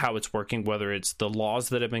of how it's working, whether it's the laws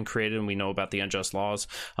that have been created, and we know about the unjust laws.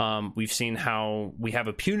 We've seen how we have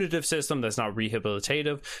a punitive system that's not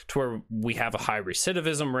rehabilitative, to where we have a high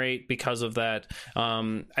recidivism rate because of that.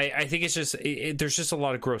 I think it's just, there's just a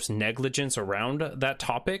lot of gross negligence around that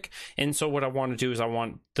topic. And so what I want to do is I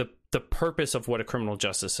want the purpose of what a criminal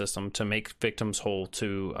justice system, to make victims whole,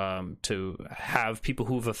 to have people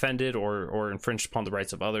who've offended or infringed upon the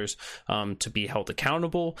rights of others to be held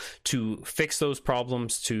accountable, to fix those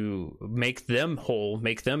problems, to make them whole,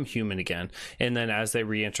 make them human again, and then as they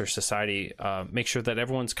re-enter society, make sure that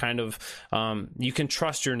everyone's kind of you can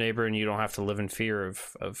trust your neighbor and you don't have to live in fear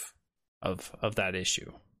of that issue.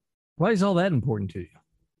 Why is all that important to you?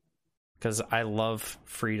 Because I love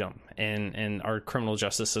freedom, and our criminal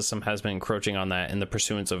justice system has been encroaching on that in the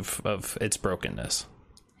pursuance of its brokenness.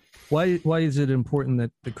 Why is it important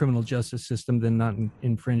that the criminal justice system then not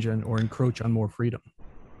infringe on or encroach on more freedom?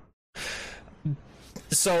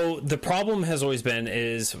 So the problem has always been,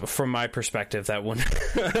 is from my perspective, that when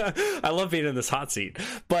I love being in this hot seat,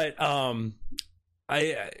 but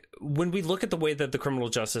when we look at the way that the criminal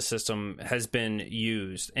justice system has been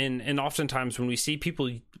used, and oftentimes when we see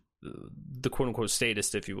people, the quote unquote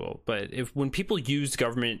statist, if you will, but when people use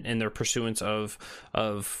government in their pursuance of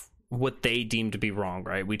what they deem to be wrong,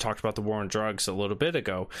 right? We talked about the war on drugs a little bit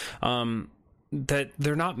ago. That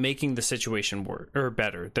they're not making the situation worse or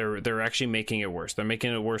better. They're actually making it worse. They're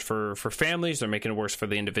making it worse for families. They're making it worse for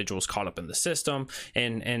the individuals caught up in the system.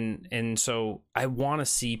 And so I want to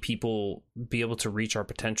see people be able to reach our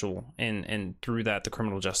potential, and through that, the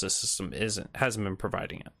criminal justice system hasn't been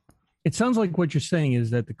providing it. It sounds like what you're saying is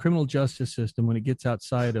that the criminal justice system, when it gets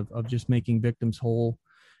outside of just making victims whole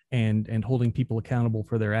and holding people accountable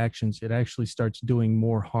for their actions, it actually starts doing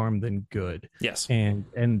more harm than good. Yes.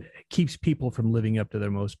 And keeps people from living up to their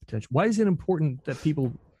most potential. Why is it important that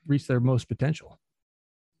people reach their most potential?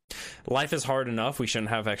 Life is hard enough. We shouldn't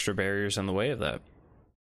have extra barriers in the way of that.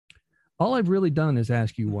 All I've really done is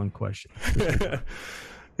ask you one question.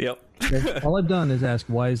 Yep. All I've done is ask,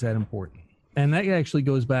 why is that important? And that actually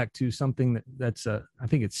goes back to something that's I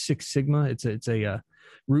think it's Six Sigma. It's a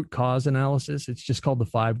root cause analysis. It's just called the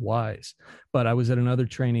 5 whys. But I was at another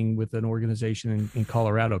training with an organization in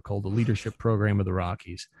Colorado called the Leadership Program of the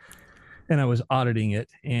Rockies. And I was auditing it.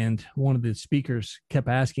 And one of the speakers kept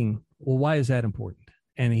asking, well, why is that important?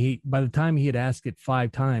 And by the time he had asked it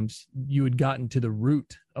 5 times, you had gotten to the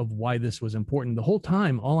root of why this was important. The whole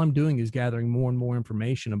time, all I'm doing is gathering more and more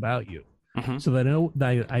information about you, so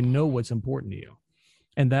that I know what's important to you.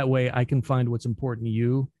 And that way I can find what's important to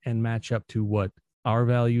you and match up to what our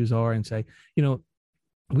values are and say,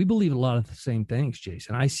 we believe a lot of the same things,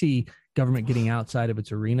 Jason. I see government getting outside of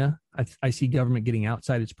its arena. I see government getting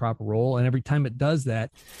outside its proper role. And every time it does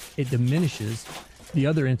that, it diminishes the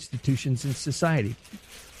other institutions in society.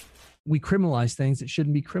 We criminalize things that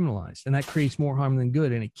shouldn't be criminalized, and that creates more harm than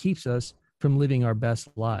good, and it keeps us from living our best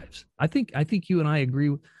lives. I think you and I agree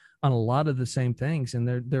on a lot of the same things, and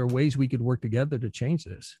there are ways we could work together to change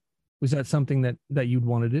this. Was that something that you'd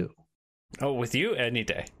want to do? Oh, with you any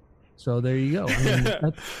day. So there you go. I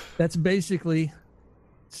mean, that's basically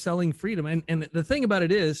selling freedom. And the thing about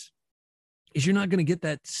it is you're not going to get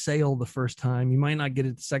that sale the first time. You might not get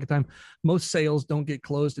it the second time. Most sales don't get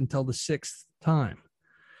closed until the 6th time.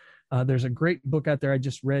 There's a great book out there I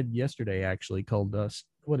just read yesterday, actually, called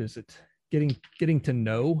what is it? Getting to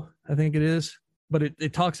Know, I think it is. But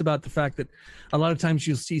it talks about the fact that a lot of times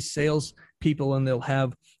you'll see sales people and they'll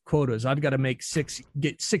have quotas. I've got to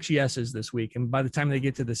get 6 yeses this week. And by the time they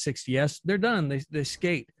get to the 6th yes, they're done. They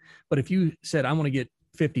skate. But if you said, I want to get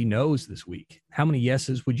 50 no's this week, how many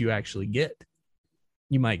yeses would you actually get?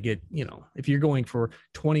 You might get, if you're going for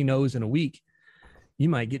 20 no's in a week, you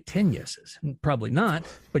might get 10 yeses. Probably not,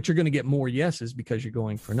 but you're going to get more yeses because you're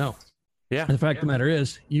going for no. Yeah. And the fact of the matter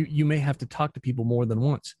is, you may have to talk to people more than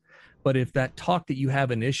once. But if that talk that you have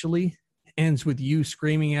initially ends with you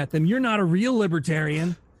screaming at them, you're not a real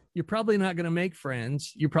libertarian, you're probably not going to make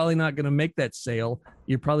friends. You're probably not going to make that sale.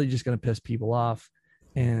 You're probably just going to piss people off.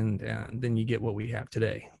 And then you get what we have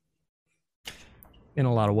today in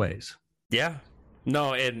a lot of ways. Yeah.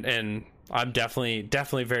 No, and I'm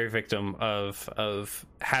definitely very victim of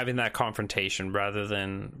having that confrontation rather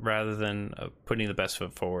than putting the best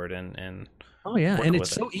foot forward and oh yeah, and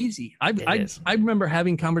it's so easy. I remember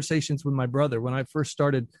having conversations with my brother when I first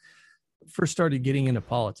started getting into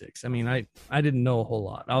politics. I mean, I didn't know a whole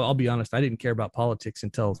lot. I'll be honest, I didn't care about politics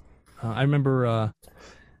until I remember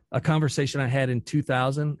a conversation I had in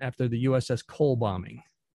 2000 after the USS Cole bombing,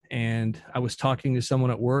 and I was talking to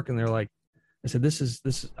someone at work, and they're like, I said, this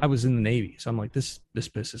is, I was in the Navy. So I'm like, this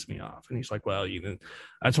pisses me off. And he's like, well,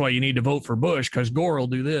 that's why you need to vote for Bush, because Gore will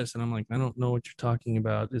do this. And I'm like, I don't know what you're talking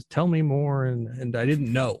about. Just tell me more. And I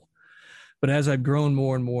didn't know. But as I've grown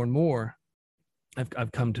more and more and more,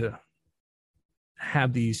 I've come to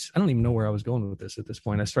have these, I don't even know where I was going with this at this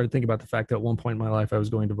point. I started thinking about the fact that at one point in my life, I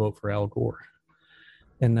was going to vote for Al Gore.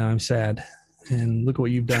 And now I'm sad. And look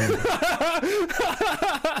what you've done.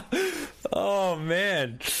 Oh,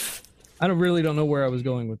 man. I don't know where I was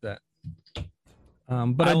going with that.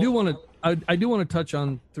 But I do want to touch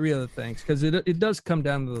on 3 other things, because it does come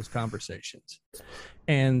down to those conversations.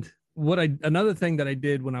 And another thing that I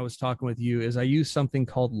did when I was talking with you is I used something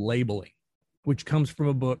called labeling, which comes from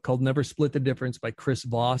a book called Never Split the Difference by Chris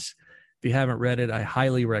Voss. If you haven't read it, I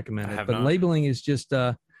highly recommend it. But labeling is just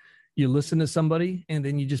you listen to somebody and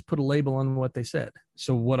then you just put a label on what they said.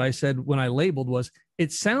 So what I said when I labeled was,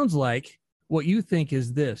 it sounds like what you think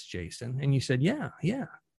is this, Jason. And you said, yeah.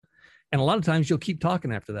 And a lot of times you'll keep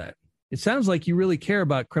talking after that. It sounds like you really care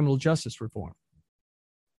about criminal justice reform.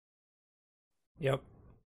 Yep.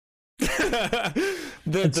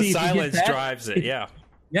 the silence drives it. Yeah.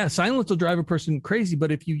 Yeah. Silence will drive a person crazy.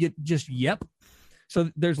 But if you get just, yep.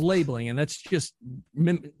 So there's labeling, and it's just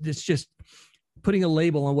putting a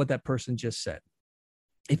label on what that person just said.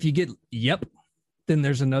 If you get, yep, then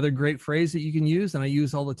there's another great phrase that you can use, and I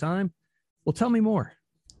use all the time. Well, tell me more.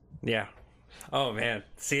 Yeah. Oh man.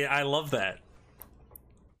 See, I love that.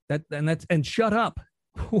 And shut up.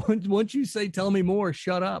 Once you say, tell me more,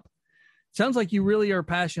 shut up. Sounds like you really are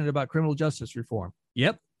passionate about criminal justice reform.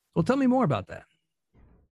 Yep. Well, tell me more about that.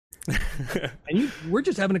 And we're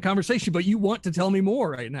just having a conversation, but you want to tell me more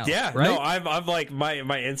right now. Yeah. Right? No, I'm like,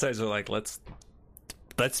 my insights are like, let's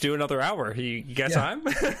do another hour. You got time?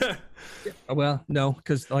 Well, no,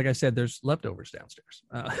 because like I said, there's leftovers downstairs.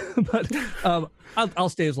 But I'll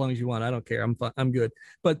stay as long as you want. I don't care. I'm fine. I'm good.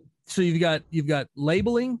 But so you've got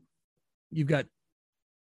labeling, you've got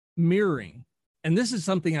mirroring, and this is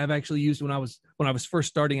something I've actually used when I was first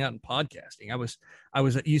starting out in podcasting. I was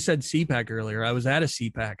you said CPAC earlier. I was at a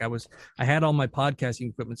CPAC. I had all my podcasting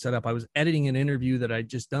equipment set up. I was editing an interview that I'd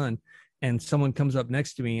just done. And someone comes up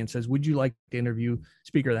next to me and says, would you like to interview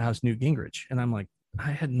Speaker of the House, Newt Gingrich? And I'm like,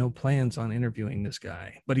 I had no plans on interviewing this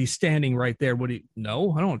guy, but he's standing right there.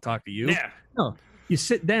 No, I don't want to talk to you. Yeah. No, you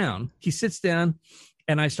sit down. He sits down,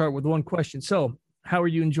 and I start with one question. So how are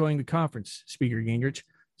you enjoying the conference, Speaker Gingrich?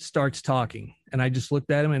 starts talking. And I just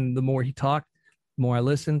looked at him, and the more he talked, the more I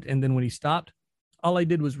listened. And then when he stopped, all I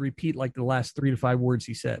did was repeat like the last 3 to 5 words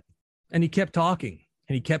he said. And he kept talking,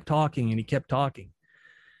 and he kept talking, and he kept talking.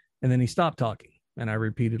 And then he stopped talking. And I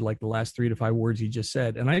repeated like the last 3 to 5 words he just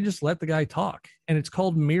said. And I just let the guy talk. And it's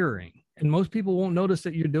called mirroring. And most people won't notice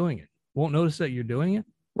that you're doing it. Won't notice that you're doing it.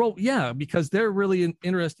 Well, yeah, because they're really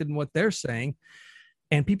interested in what they're saying.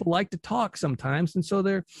 And people like to talk sometimes. And so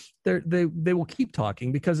they will keep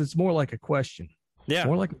talking because it's more like a question. Yeah.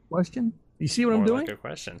 More like a question. You see what More I'm doing? like a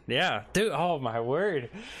question. Yeah. Dude, oh my word.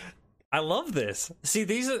 I love this. See,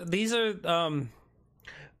 these are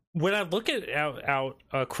when I look at out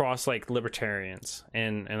across like libertarians,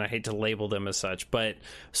 and I hate to label them as such, but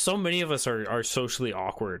so many of us are socially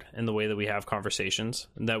awkward in the way that we have conversations,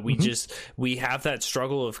 that we we have that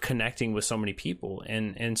struggle of connecting with so many people,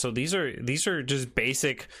 and so these are just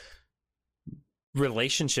basic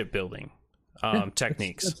relationship building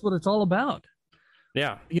techniques. That's what it's all about.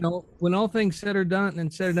 Yeah. You know, when all things said or done,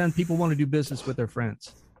 people want to do business with their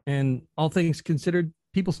friends, and all things considered,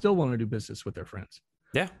 people still want to do business with their friends.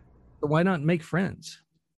 Yeah. So why not make friends?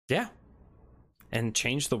 Yeah. And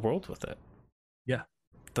change the world with it. Yeah.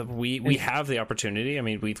 We have the opportunity. I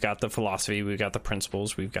mean, we've got the philosophy, we've got the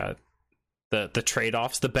principles, we've got the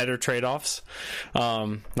trade-offs, the better trade-offs.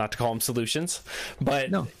 Not to call them solutions,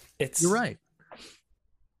 but no, it's you're right.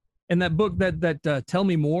 And that book that Tell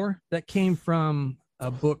Me More, that came from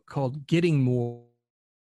a book called Getting More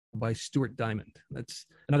by Stuart Diamond. That's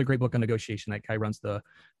another great book on negotiation. That guy runs the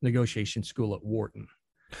negotiation school at Wharton,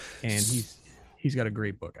 and he's got a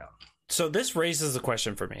great book out. So this raises a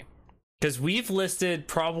question for me, because we've listed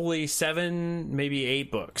probably 7, maybe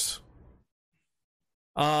 8 books.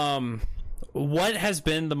 What has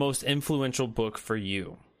been the most influential book for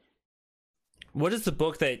you? What is the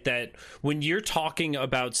book that when you're talking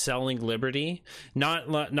about selling liberty, not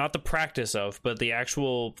the practice of, but the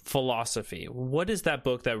actual philosophy, what is that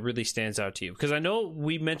book that really stands out to you? Because I know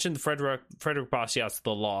we mentioned Frederick Bastiat's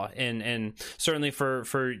The Law, and certainly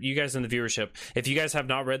for you guys in the viewership, if you guys have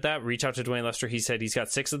not read that, reach out to Dwayne Lester. He said he's got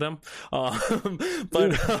 6 of them.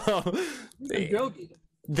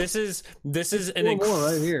 This is an more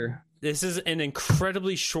right here. This is an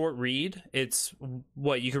incredibly short read. It's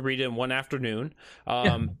what you could read it in one afternoon.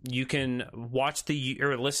 You can watch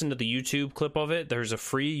or listen to the YouTube clip of it. There's a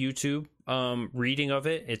free YouTube reading of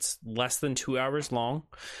it. It's less than 2 hours long.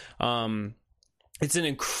 It's an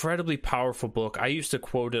incredibly powerful book. I used to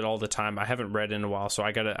quote it all the time. I haven't read it in a while, so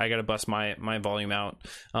I gotta bust my volume out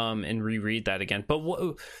and reread that again. But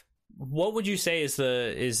what would you say is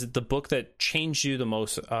the book that changed you the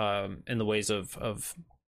most in the ways of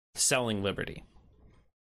selling liberty?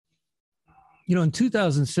 You know, in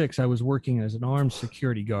 2006, I was working as an armed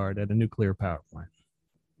security guard at a nuclear power plant.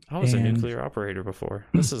 I was a nuclear operator before.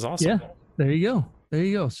 This is awesome. Yeah, there you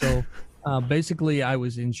go. So basically, I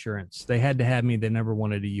was insurance. They had to have me. They never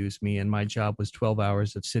wanted to use me. And my job was 12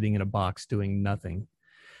 hours of sitting in a box doing nothing.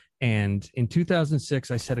 And in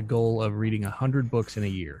 2006, I set a goal of reading 100 books in a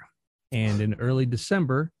year. And in early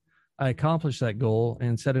December, I accomplished that goal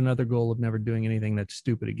and set another goal of never doing anything that's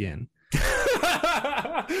stupid again.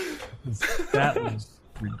 That was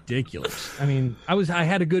ridiculous. I mean, I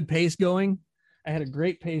had a good pace going. I had a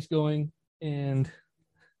great pace going. And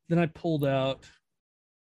then I pulled out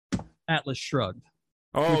Atlas Shrugged.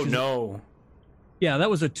 Oh, no. Yeah, that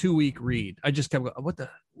was a 2-week read. I just kept going,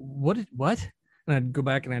 what? And I'd go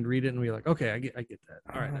back and I'd read it and be like, okay, I get that.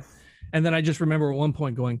 All right. And then I just remember at one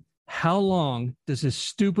point going, how long does this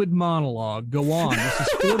stupid monologue go on? This is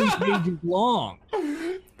 40 pages long.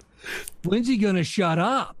 When's he going to shut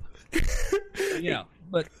up? Yeah.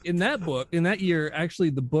 But in that book, in that year, actually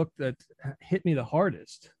the book that hit me the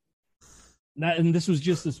hardest, and this was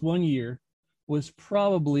just this one year, was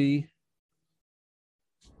probably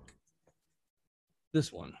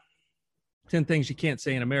this one, 10 Things You Can't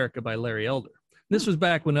Say in America by Larry Elder. This was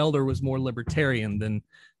back when Elder was more libertarian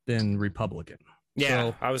than Republican. Yeah,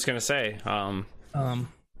 so, I was going to say. I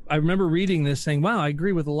remember reading this saying, wow, I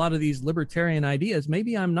agree with a lot of these libertarian ideas.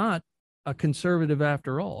 Maybe I'm not a conservative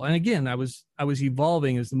after all. And again, I was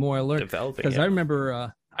evolving as the more I learned. Because yeah. I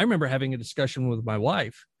remember having a discussion with my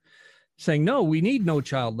wife saying, no, we need No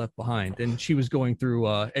Child Left Behind. And she was going through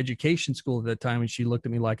education school at that time. And she looked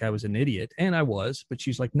at me like I was an idiot. And I was. But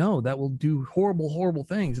she's like, no, that will do horrible, horrible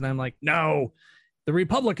things. And I'm like, no, the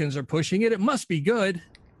Republicans are pushing it. It must be good.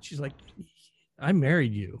 She's like, I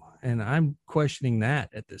married you, and I'm questioning that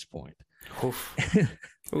at this point. Oof.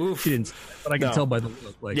 She didn't, but I can tell by the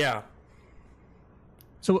look. Like, yeah.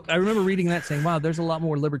 So I remember reading that saying, wow, there's a lot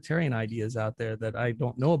more libertarian ideas out there that I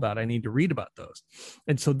don't know about. I need to read about those.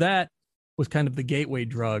 And so that was kind of the gateway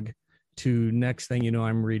drug to next thing you know,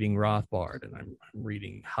 I'm reading Rothbard and I'm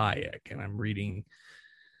reading Hayek and I'm reading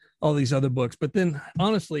all these other books. But then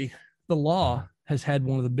honestly, the law has had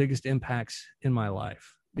one of the biggest impacts in my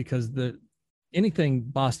life because anything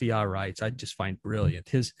Bastiat writes, I just find brilliant.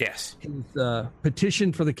 His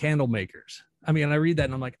petition for the candle makers. I mean, I read that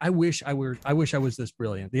and I'm like, I wish I was this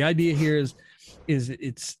brilliant. The idea here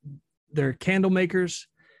is they're candle makers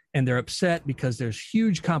and they're upset because there's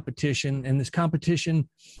huge competition, and this competition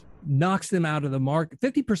knocks them out of the market.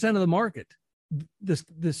 50% of the market,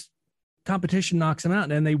 this competition knocks them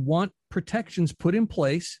out, and they want protections put in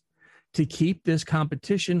place to keep this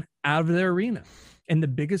competition out of their arena. And the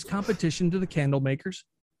biggest competition to the candle makers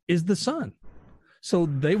is the sun. So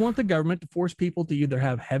they want the government to force people to either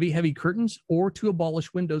have heavy curtains or to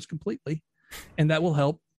abolish windows completely. And that will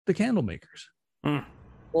help the candle makers.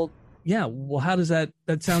 Well, yeah. Well, how does that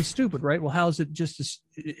sounds stupid, right? Well, how is it just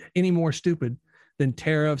any more stupid than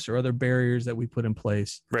tariffs or other barriers that we put in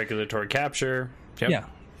place? Regulatory capture. Yep. Yeah.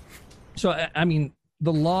 So, I mean,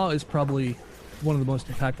 the law is probably one of the most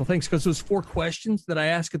impactful things, because those 4 questions that I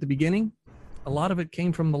asked at the beginning, a lot of it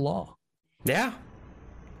came from the law. Yeah.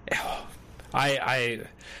 I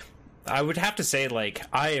would have to say, like,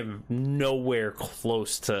 I am nowhere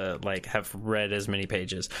close to, like, have read as many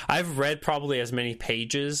pages. I've read probably as many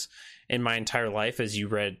pages in my entire life as you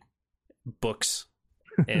read books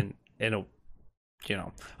in a, you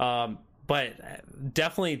know, but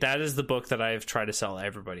definitely that is the book that I've tried to sell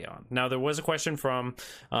everybody on. Now, there was a question from,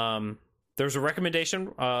 there's a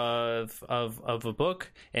recommendation of a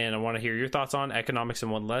book, and I want to hear your thoughts on Economics in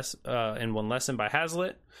One Lesson by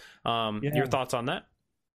Hazlitt. Your thoughts on that?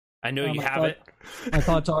 I know you have it. My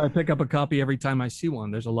thoughts are I pick up a copy every time I see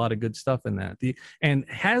one. There's a lot of good stuff in that. And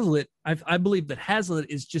Hazlitt, I believe that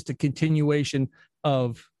Hazlitt is just a continuation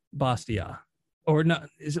of Bastiat. Or not,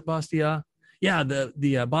 is it Bastiat? Yeah, the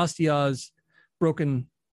Bastiat's broken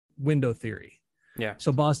window theory. Yeah.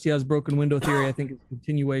 So Bastiat's broken window theory, I think, is a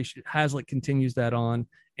continuation. Hazlitt continues that on.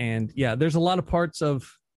 And yeah, there's a lot of parts of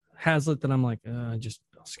Hazlitt that I'm like, I'll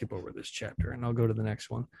skip over this chapter and I'll go to the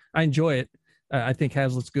next one. I enjoy it. I think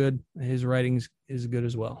Hazlitt's good. His writing is good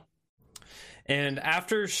as well. And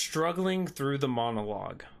after struggling through the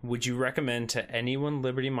monologue, would you recommend to anyone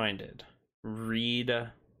liberty-minded read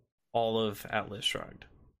all of Atlas Shrugged?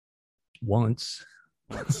 Once.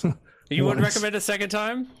 You wouldn't recommend a second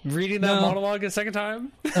time? Reading that monologue a second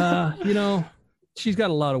time? You know, she's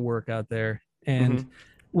got a lot of work out there. And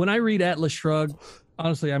when I read Atlas Shrugged,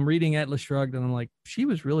 honestly, I'm reading Atlas Shrugged and I'm like, she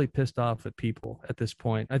was really pissed off at people at this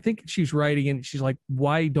point. I think she's writing and she's like,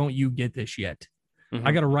 why don't you get this yet?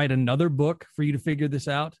 I got to write another book for you to figure this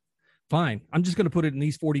out. Fine. I'm just going to put it in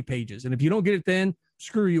these 40 pages. And if you don't get it, then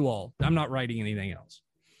screw you all. I'm not writing anything else.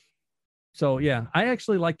 So yeah, I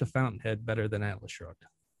actually like The Fountainhead better than Atlas Shrugged.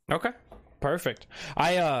 Okay, perfect.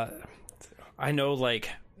 I know, like,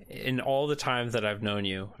 in all the time that I've known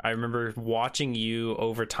you, I remember watching you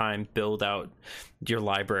over time build out your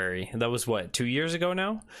library. That was what, 2 years ago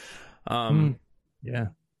now? Yeah.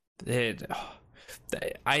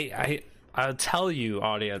 I'll tell you,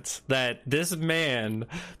 audience, that this man,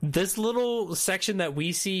 this little section that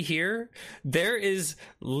we see here, there is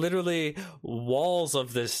literally walls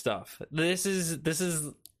of this stuff. This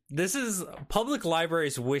is public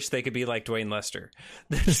libraries wish they could be like Dwayne Lester.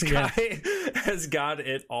 This guy has got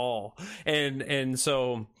it all. And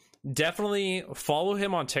so definitely follow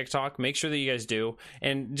him on TikTok. Make sure that you guys do.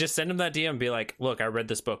 And just send him that DM and be like, look, I read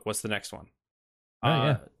this book. What's the next one?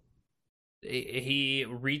 He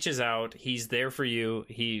reaches out. He's there for you.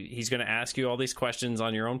 He's going to ask you all these questions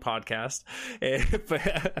on your own podcast.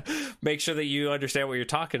 Make sure that you understand what you're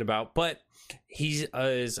talking about. But he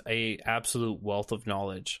is a absolute wealth of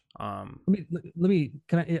knowledge. Let me.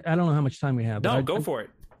 I don't know how much time we have. No, go for it.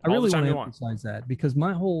 I really want to emphasize that because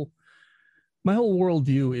my whole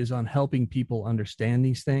worldview is on helping people understand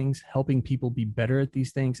these things, helping people be better at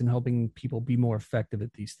these things, and helping people be more effective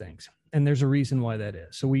at these things. And there's a reason why that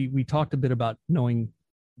is. So we talked a bit about knowing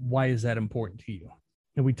why is that important to you.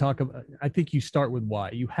 And we talk about, I think you start with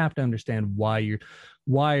why. You have to understand why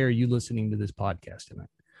are you listening to this podcast tonight?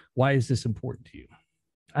 Why is this important to you?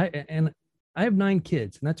 I have 9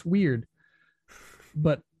 kids, and that's weird,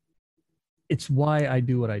 but it's why I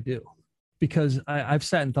do what I do. Because I've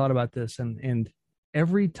sat and thought about this, and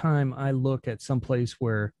every time I look at some place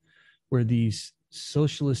where these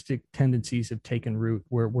socialistic tendencies have taken root,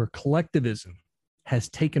 where collectivism has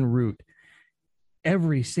taken root,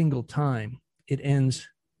 every single time it ends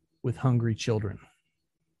with hungry children.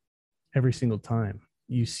 Every single time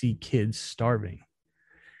you see kids starving.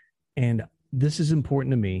 And this is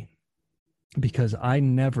important to me because I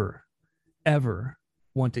never, ever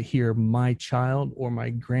want to hear my child or my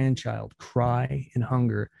grandchild cry in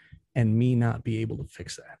hunger and me not be able to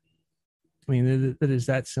fix that. I mean, it is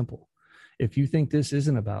that simple. If you think this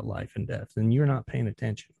isn't about life and death, then you're not paying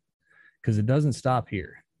attention, because it doesn't stop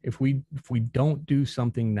here. If we don't do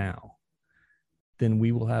something now, then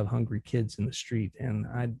we will have hungry kids in the street, and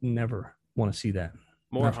I never want to see that.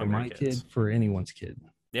 More not hungry for my kids. kid, for anyone's kid.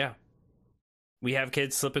 Yeah. We have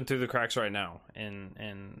kids slipping through the cracks right now,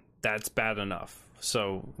 and that's bad enough.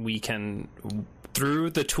 So we can,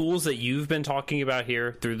 through the tools that you've been talking about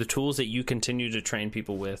here, through the tools that you continue to train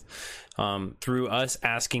people with, through us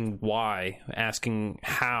asking why, asking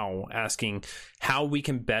how we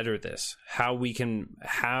can better this, how we can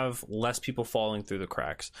have less people falling through the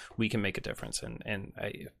cracks, we can make a difference. And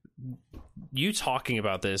you talking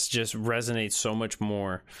about this just resonates so much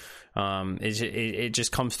more. It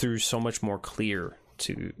just comes through so much more clear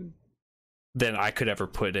than I could ever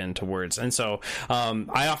put into words. And so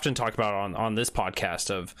I often talk about on this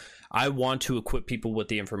podcast of, I want to equip people with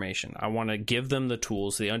the information. I want to give them the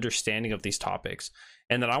tools, the understanding of these topics,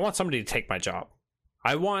 and then I want somebody to take my job.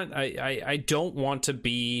 I don't want to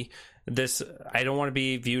be this. I don't want to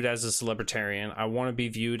be viewed as a celebritarian. I want to be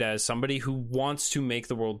viewed as somebody who wants to make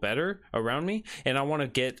the world better around me, and I want to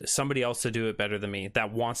get somebody else to do it better than me,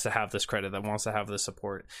 that wants to have this credit, that wants to have this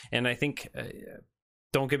support. And I think,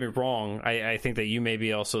 don't get me wrong, I think that you may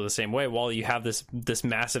be also the same way. While you have this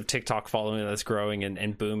massive TikTok following that's growing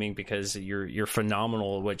and booming because you're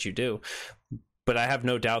phenomenal at what you do, but I have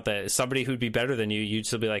no doubt that somebody who'd be better than you, you'd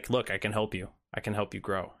still be like, look, I can help you. I can help you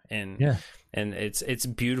grow. And yeah. And it's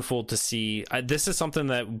beautiful to see. This is something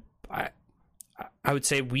that I would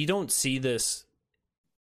say we don't see this.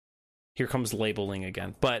 Here comes labeling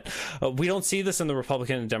again, but we don't see this in the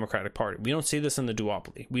Republican and Democratic Party. We don't see this in the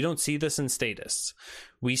duopoly. We don't see this in statists.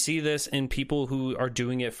 We see this in people who are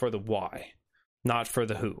doing it for the why, not for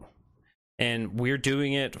the who. And we're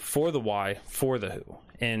doing it for the why, for the who.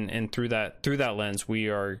 And through that lens, we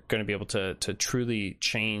are going to be able to truly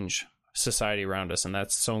change society around us, and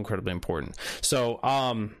that's so incredibly important. So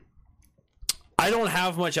I don't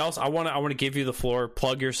have much else. I want to give you the floor.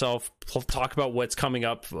 Plug yourself. Talk about what's coming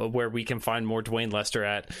up, where we can find more Dwayne Lester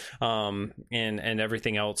at, and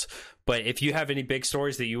everything else. But if you have any big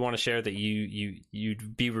stories that you want to share that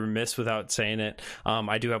you'd be remiss without saying it,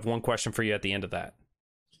 I do have one question for you at the end of that.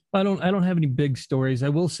 I don't have any big stories. I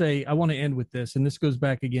will say, I want to end with this, and this goes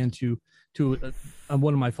back again to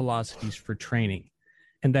one of my philosophies for training,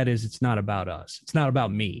 and that is, it's not about us. It's not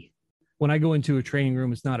about me. When I go into a training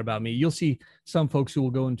room, it's not about me. You'll see some folks who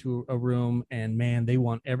will go into a room and, man, they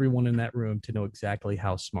want everyone in that room to know exactly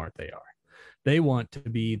how smart they are. They want to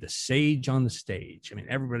be the sage on the stage. I mean,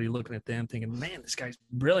 everybody looking at them thinking, man, this guy's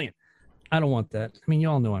brilliant. I don't want that. I mean, you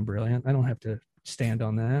all know I'm brilliant. I don't have to stand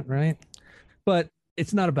on that, right? But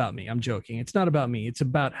it's not about me. I'm joking. It's not about me. It's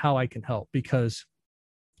about how I can help, because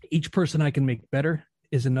each person I can make better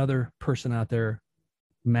is another person out there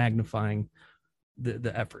magnifying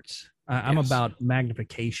the efforts. I'm about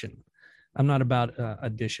magnification. I'm not about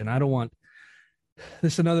addition. I don't want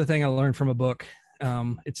this. Is another thing I learned from a book.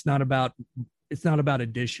 It's not about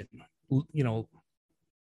addition. You know,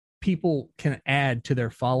 people can add to their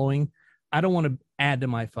following. I don't want to add to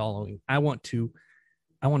my following. I want to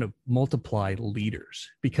multiply leaders,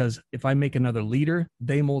 because if I make another leader,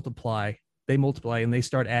 they multiply and they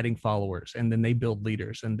start adding followers, and then they build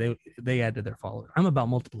leaders and they add to their followers. I'm about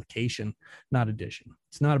multiplication, not addition.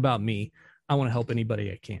 It's not about me. I want to help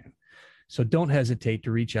anybody I can. So don't hesitate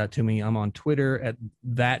to reach out to me. I'm on Twitter at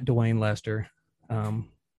that Dwayne Lester.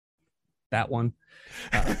 That one.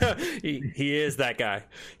 He is that guy.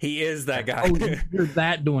 He is that guy. Oh, you're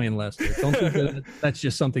that Dwayne Lester. Don't think that's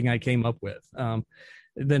just something I came up with.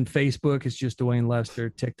 Then Facebook is just Dwayne Lester.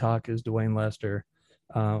 TikTok is Dwayne Lester.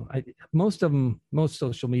 Most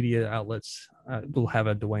social media outlets will have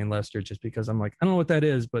a Dwayne Lester, just because I'm like, I don't know what that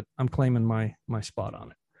is, but I'm claiming my spot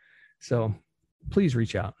on it. So please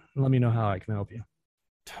reach out and let me know how I can help you.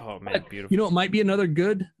 Oh man, beautiful. You know, it might be another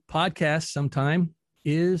good podcast sometime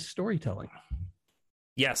is storytelling.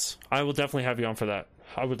 Yes, I will definitely have you on for that.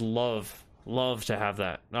 I would love to have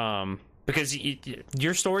that. Because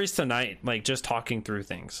your stories tonight, like just talking through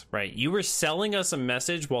things, right? You were selling us a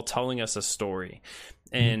message while telling us a story.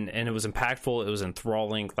 And it was impactful. It was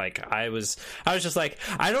enthralling. Like I was just like,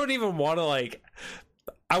 I don't even want to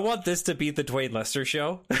I want this to be the Dwayne Lester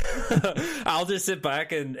show. I'll just sit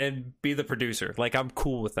back and be the producer. Like I'm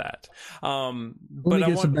cool with that. Let me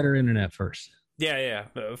get some better internet first. Yeah,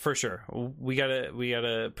 for sure. We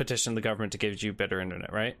gotta petition the government to give you better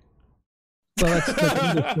internet, right? Well, that's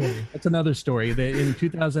another story. That's another story. In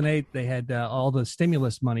 2008, they had all the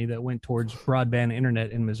stimulus money that went towards broadband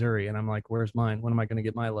internet in Missouri, and I'm like, "Where's mine? When am I going to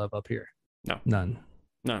get my love up here?" No, none.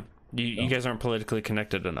 No, you guys aren't politically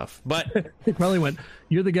connected enough. But they probably went,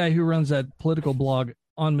 "You're the guy who runs that political blog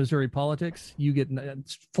on Missouri politics. You get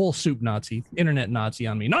full soup Nazi, internet Nazi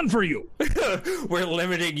on me. None for you." We're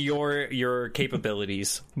limiting your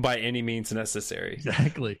capabilities by any means necessary.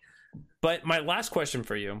 Exactly. But my last question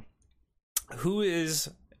for you: who is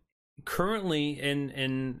currently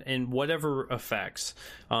in whatever effects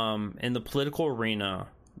in the political arena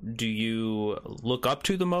do you look up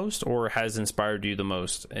to the most, or has inspired you the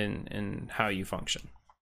most in how you function?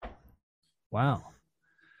 Wow.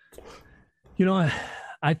 You know,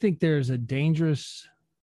 I think there's a dangerous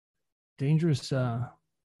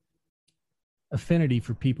affinity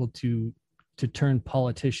for people to turn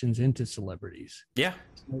politicians into celebrities. Yeah.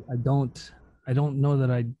 I don't know that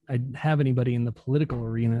I have anybody in the political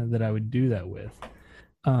arena that I would do that with.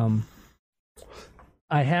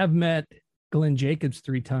 I have met Glenn Jacobs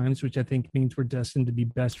 3 times, which I think means we're destined to be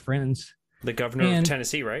best friends. The governor of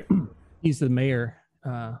Tennessee, right? He's the mayor,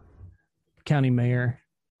 county mayor.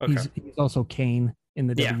 Okay. He's also Kane in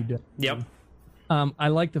the WWE. Yep. I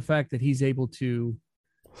like the fact that he's able to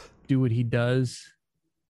do what he does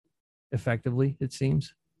effectively, it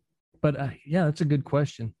seems. But yeah, that's a good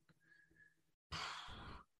question.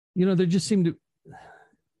 You know, there just seemed to...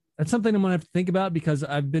 That's something I'm going to have to think about, because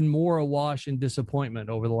I've been more awash in disappointment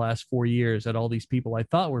over the last 4 years at all these people I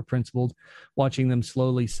thought were principled, watching them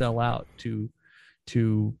slowly sell out to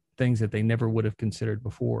things that they never would have considered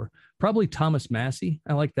before. Probably Thomas Massey.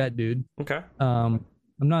 I like that dude. Okay. I'm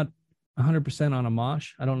not 100% on Amash.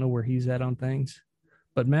 I don't know where he's at on things,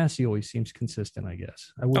 but Massey always seems consistent, I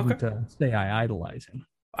guess. I wouldn't say I idolize him.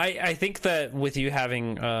 I think that with you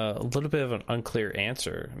having a little bit of an unclear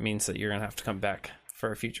answer means that you're going to have to come back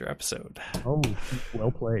for a future episode. Oh, well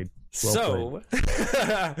played.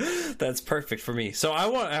 That's perfect for me. So I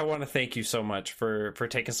want to thank you so much for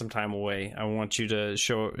taking some time away. I want you to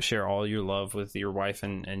share all your love with your wife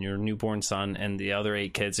and your newborn son and the other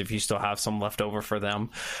 8 kids, if you still have some left over for them.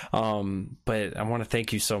 But I want to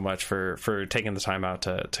thank you so much for taking the time out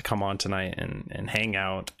to come on tonight and hang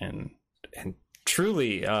out and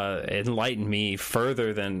truly enlighten me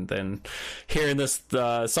further than hearing this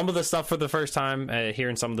some of the stuff for the first time,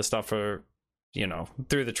 hearing some of the stuff for, you know,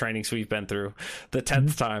 through the trainings we've been through the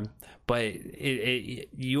 10th time. But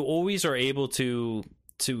you always are able to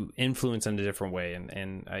influence in a different way,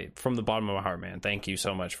 and I, from the bottom of my heart, man, thank you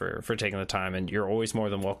so much for taking the time. And you're always more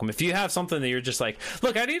than welcome. If you have something that you're just like,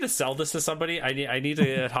 look, I need to sell this to somebody, I need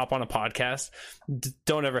to hop on a podcast,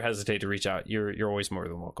 don't ever hesitate to reach out. You're always more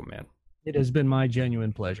than welcome, man. It has been my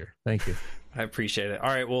genuine pleasure. Thank you. I appreciate it. All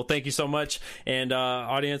right. Well, thank you so much. And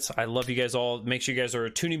audience, I love you guys all. Make sure you guys are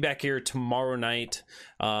tuning back here tomorrow night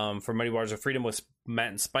for Muddy Waters of Freedom with Matt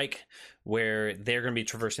and Spike, where they're going to be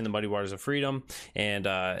traversing the Muddy Waters of Freedom. And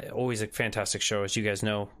always a fantastic show. As you guys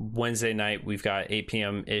know, Wednesday night, we've got 8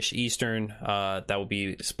 p.m.-ish Eastern. That will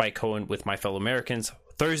be Spike Cohen with My Fellow Americans.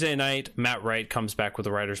 Thursday night, Matt Wright comes back with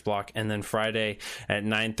a writer's block, and then Friday at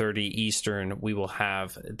 9:30 Eastern, we will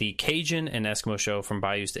have the Cajun and Eskimo show from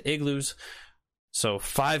Bayous to Igloos. So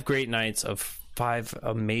 5 great nights of 5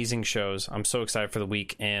 amazing shows. I'm so excited for the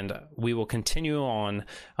week, and we will continue on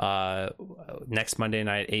next Monday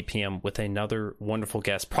night, 8 p.m. with another wonderful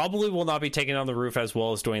guest. Probably will not be taking on the roof as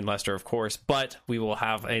well as Dwayne Lester, of course, but we will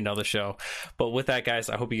have another show. But with that, guys,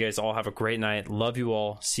 I hope you guys all have a great night. Love you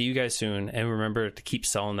all. See you guys soon, and remember to keep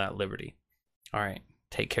selling that liberty. All right.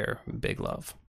 Take care. Big love.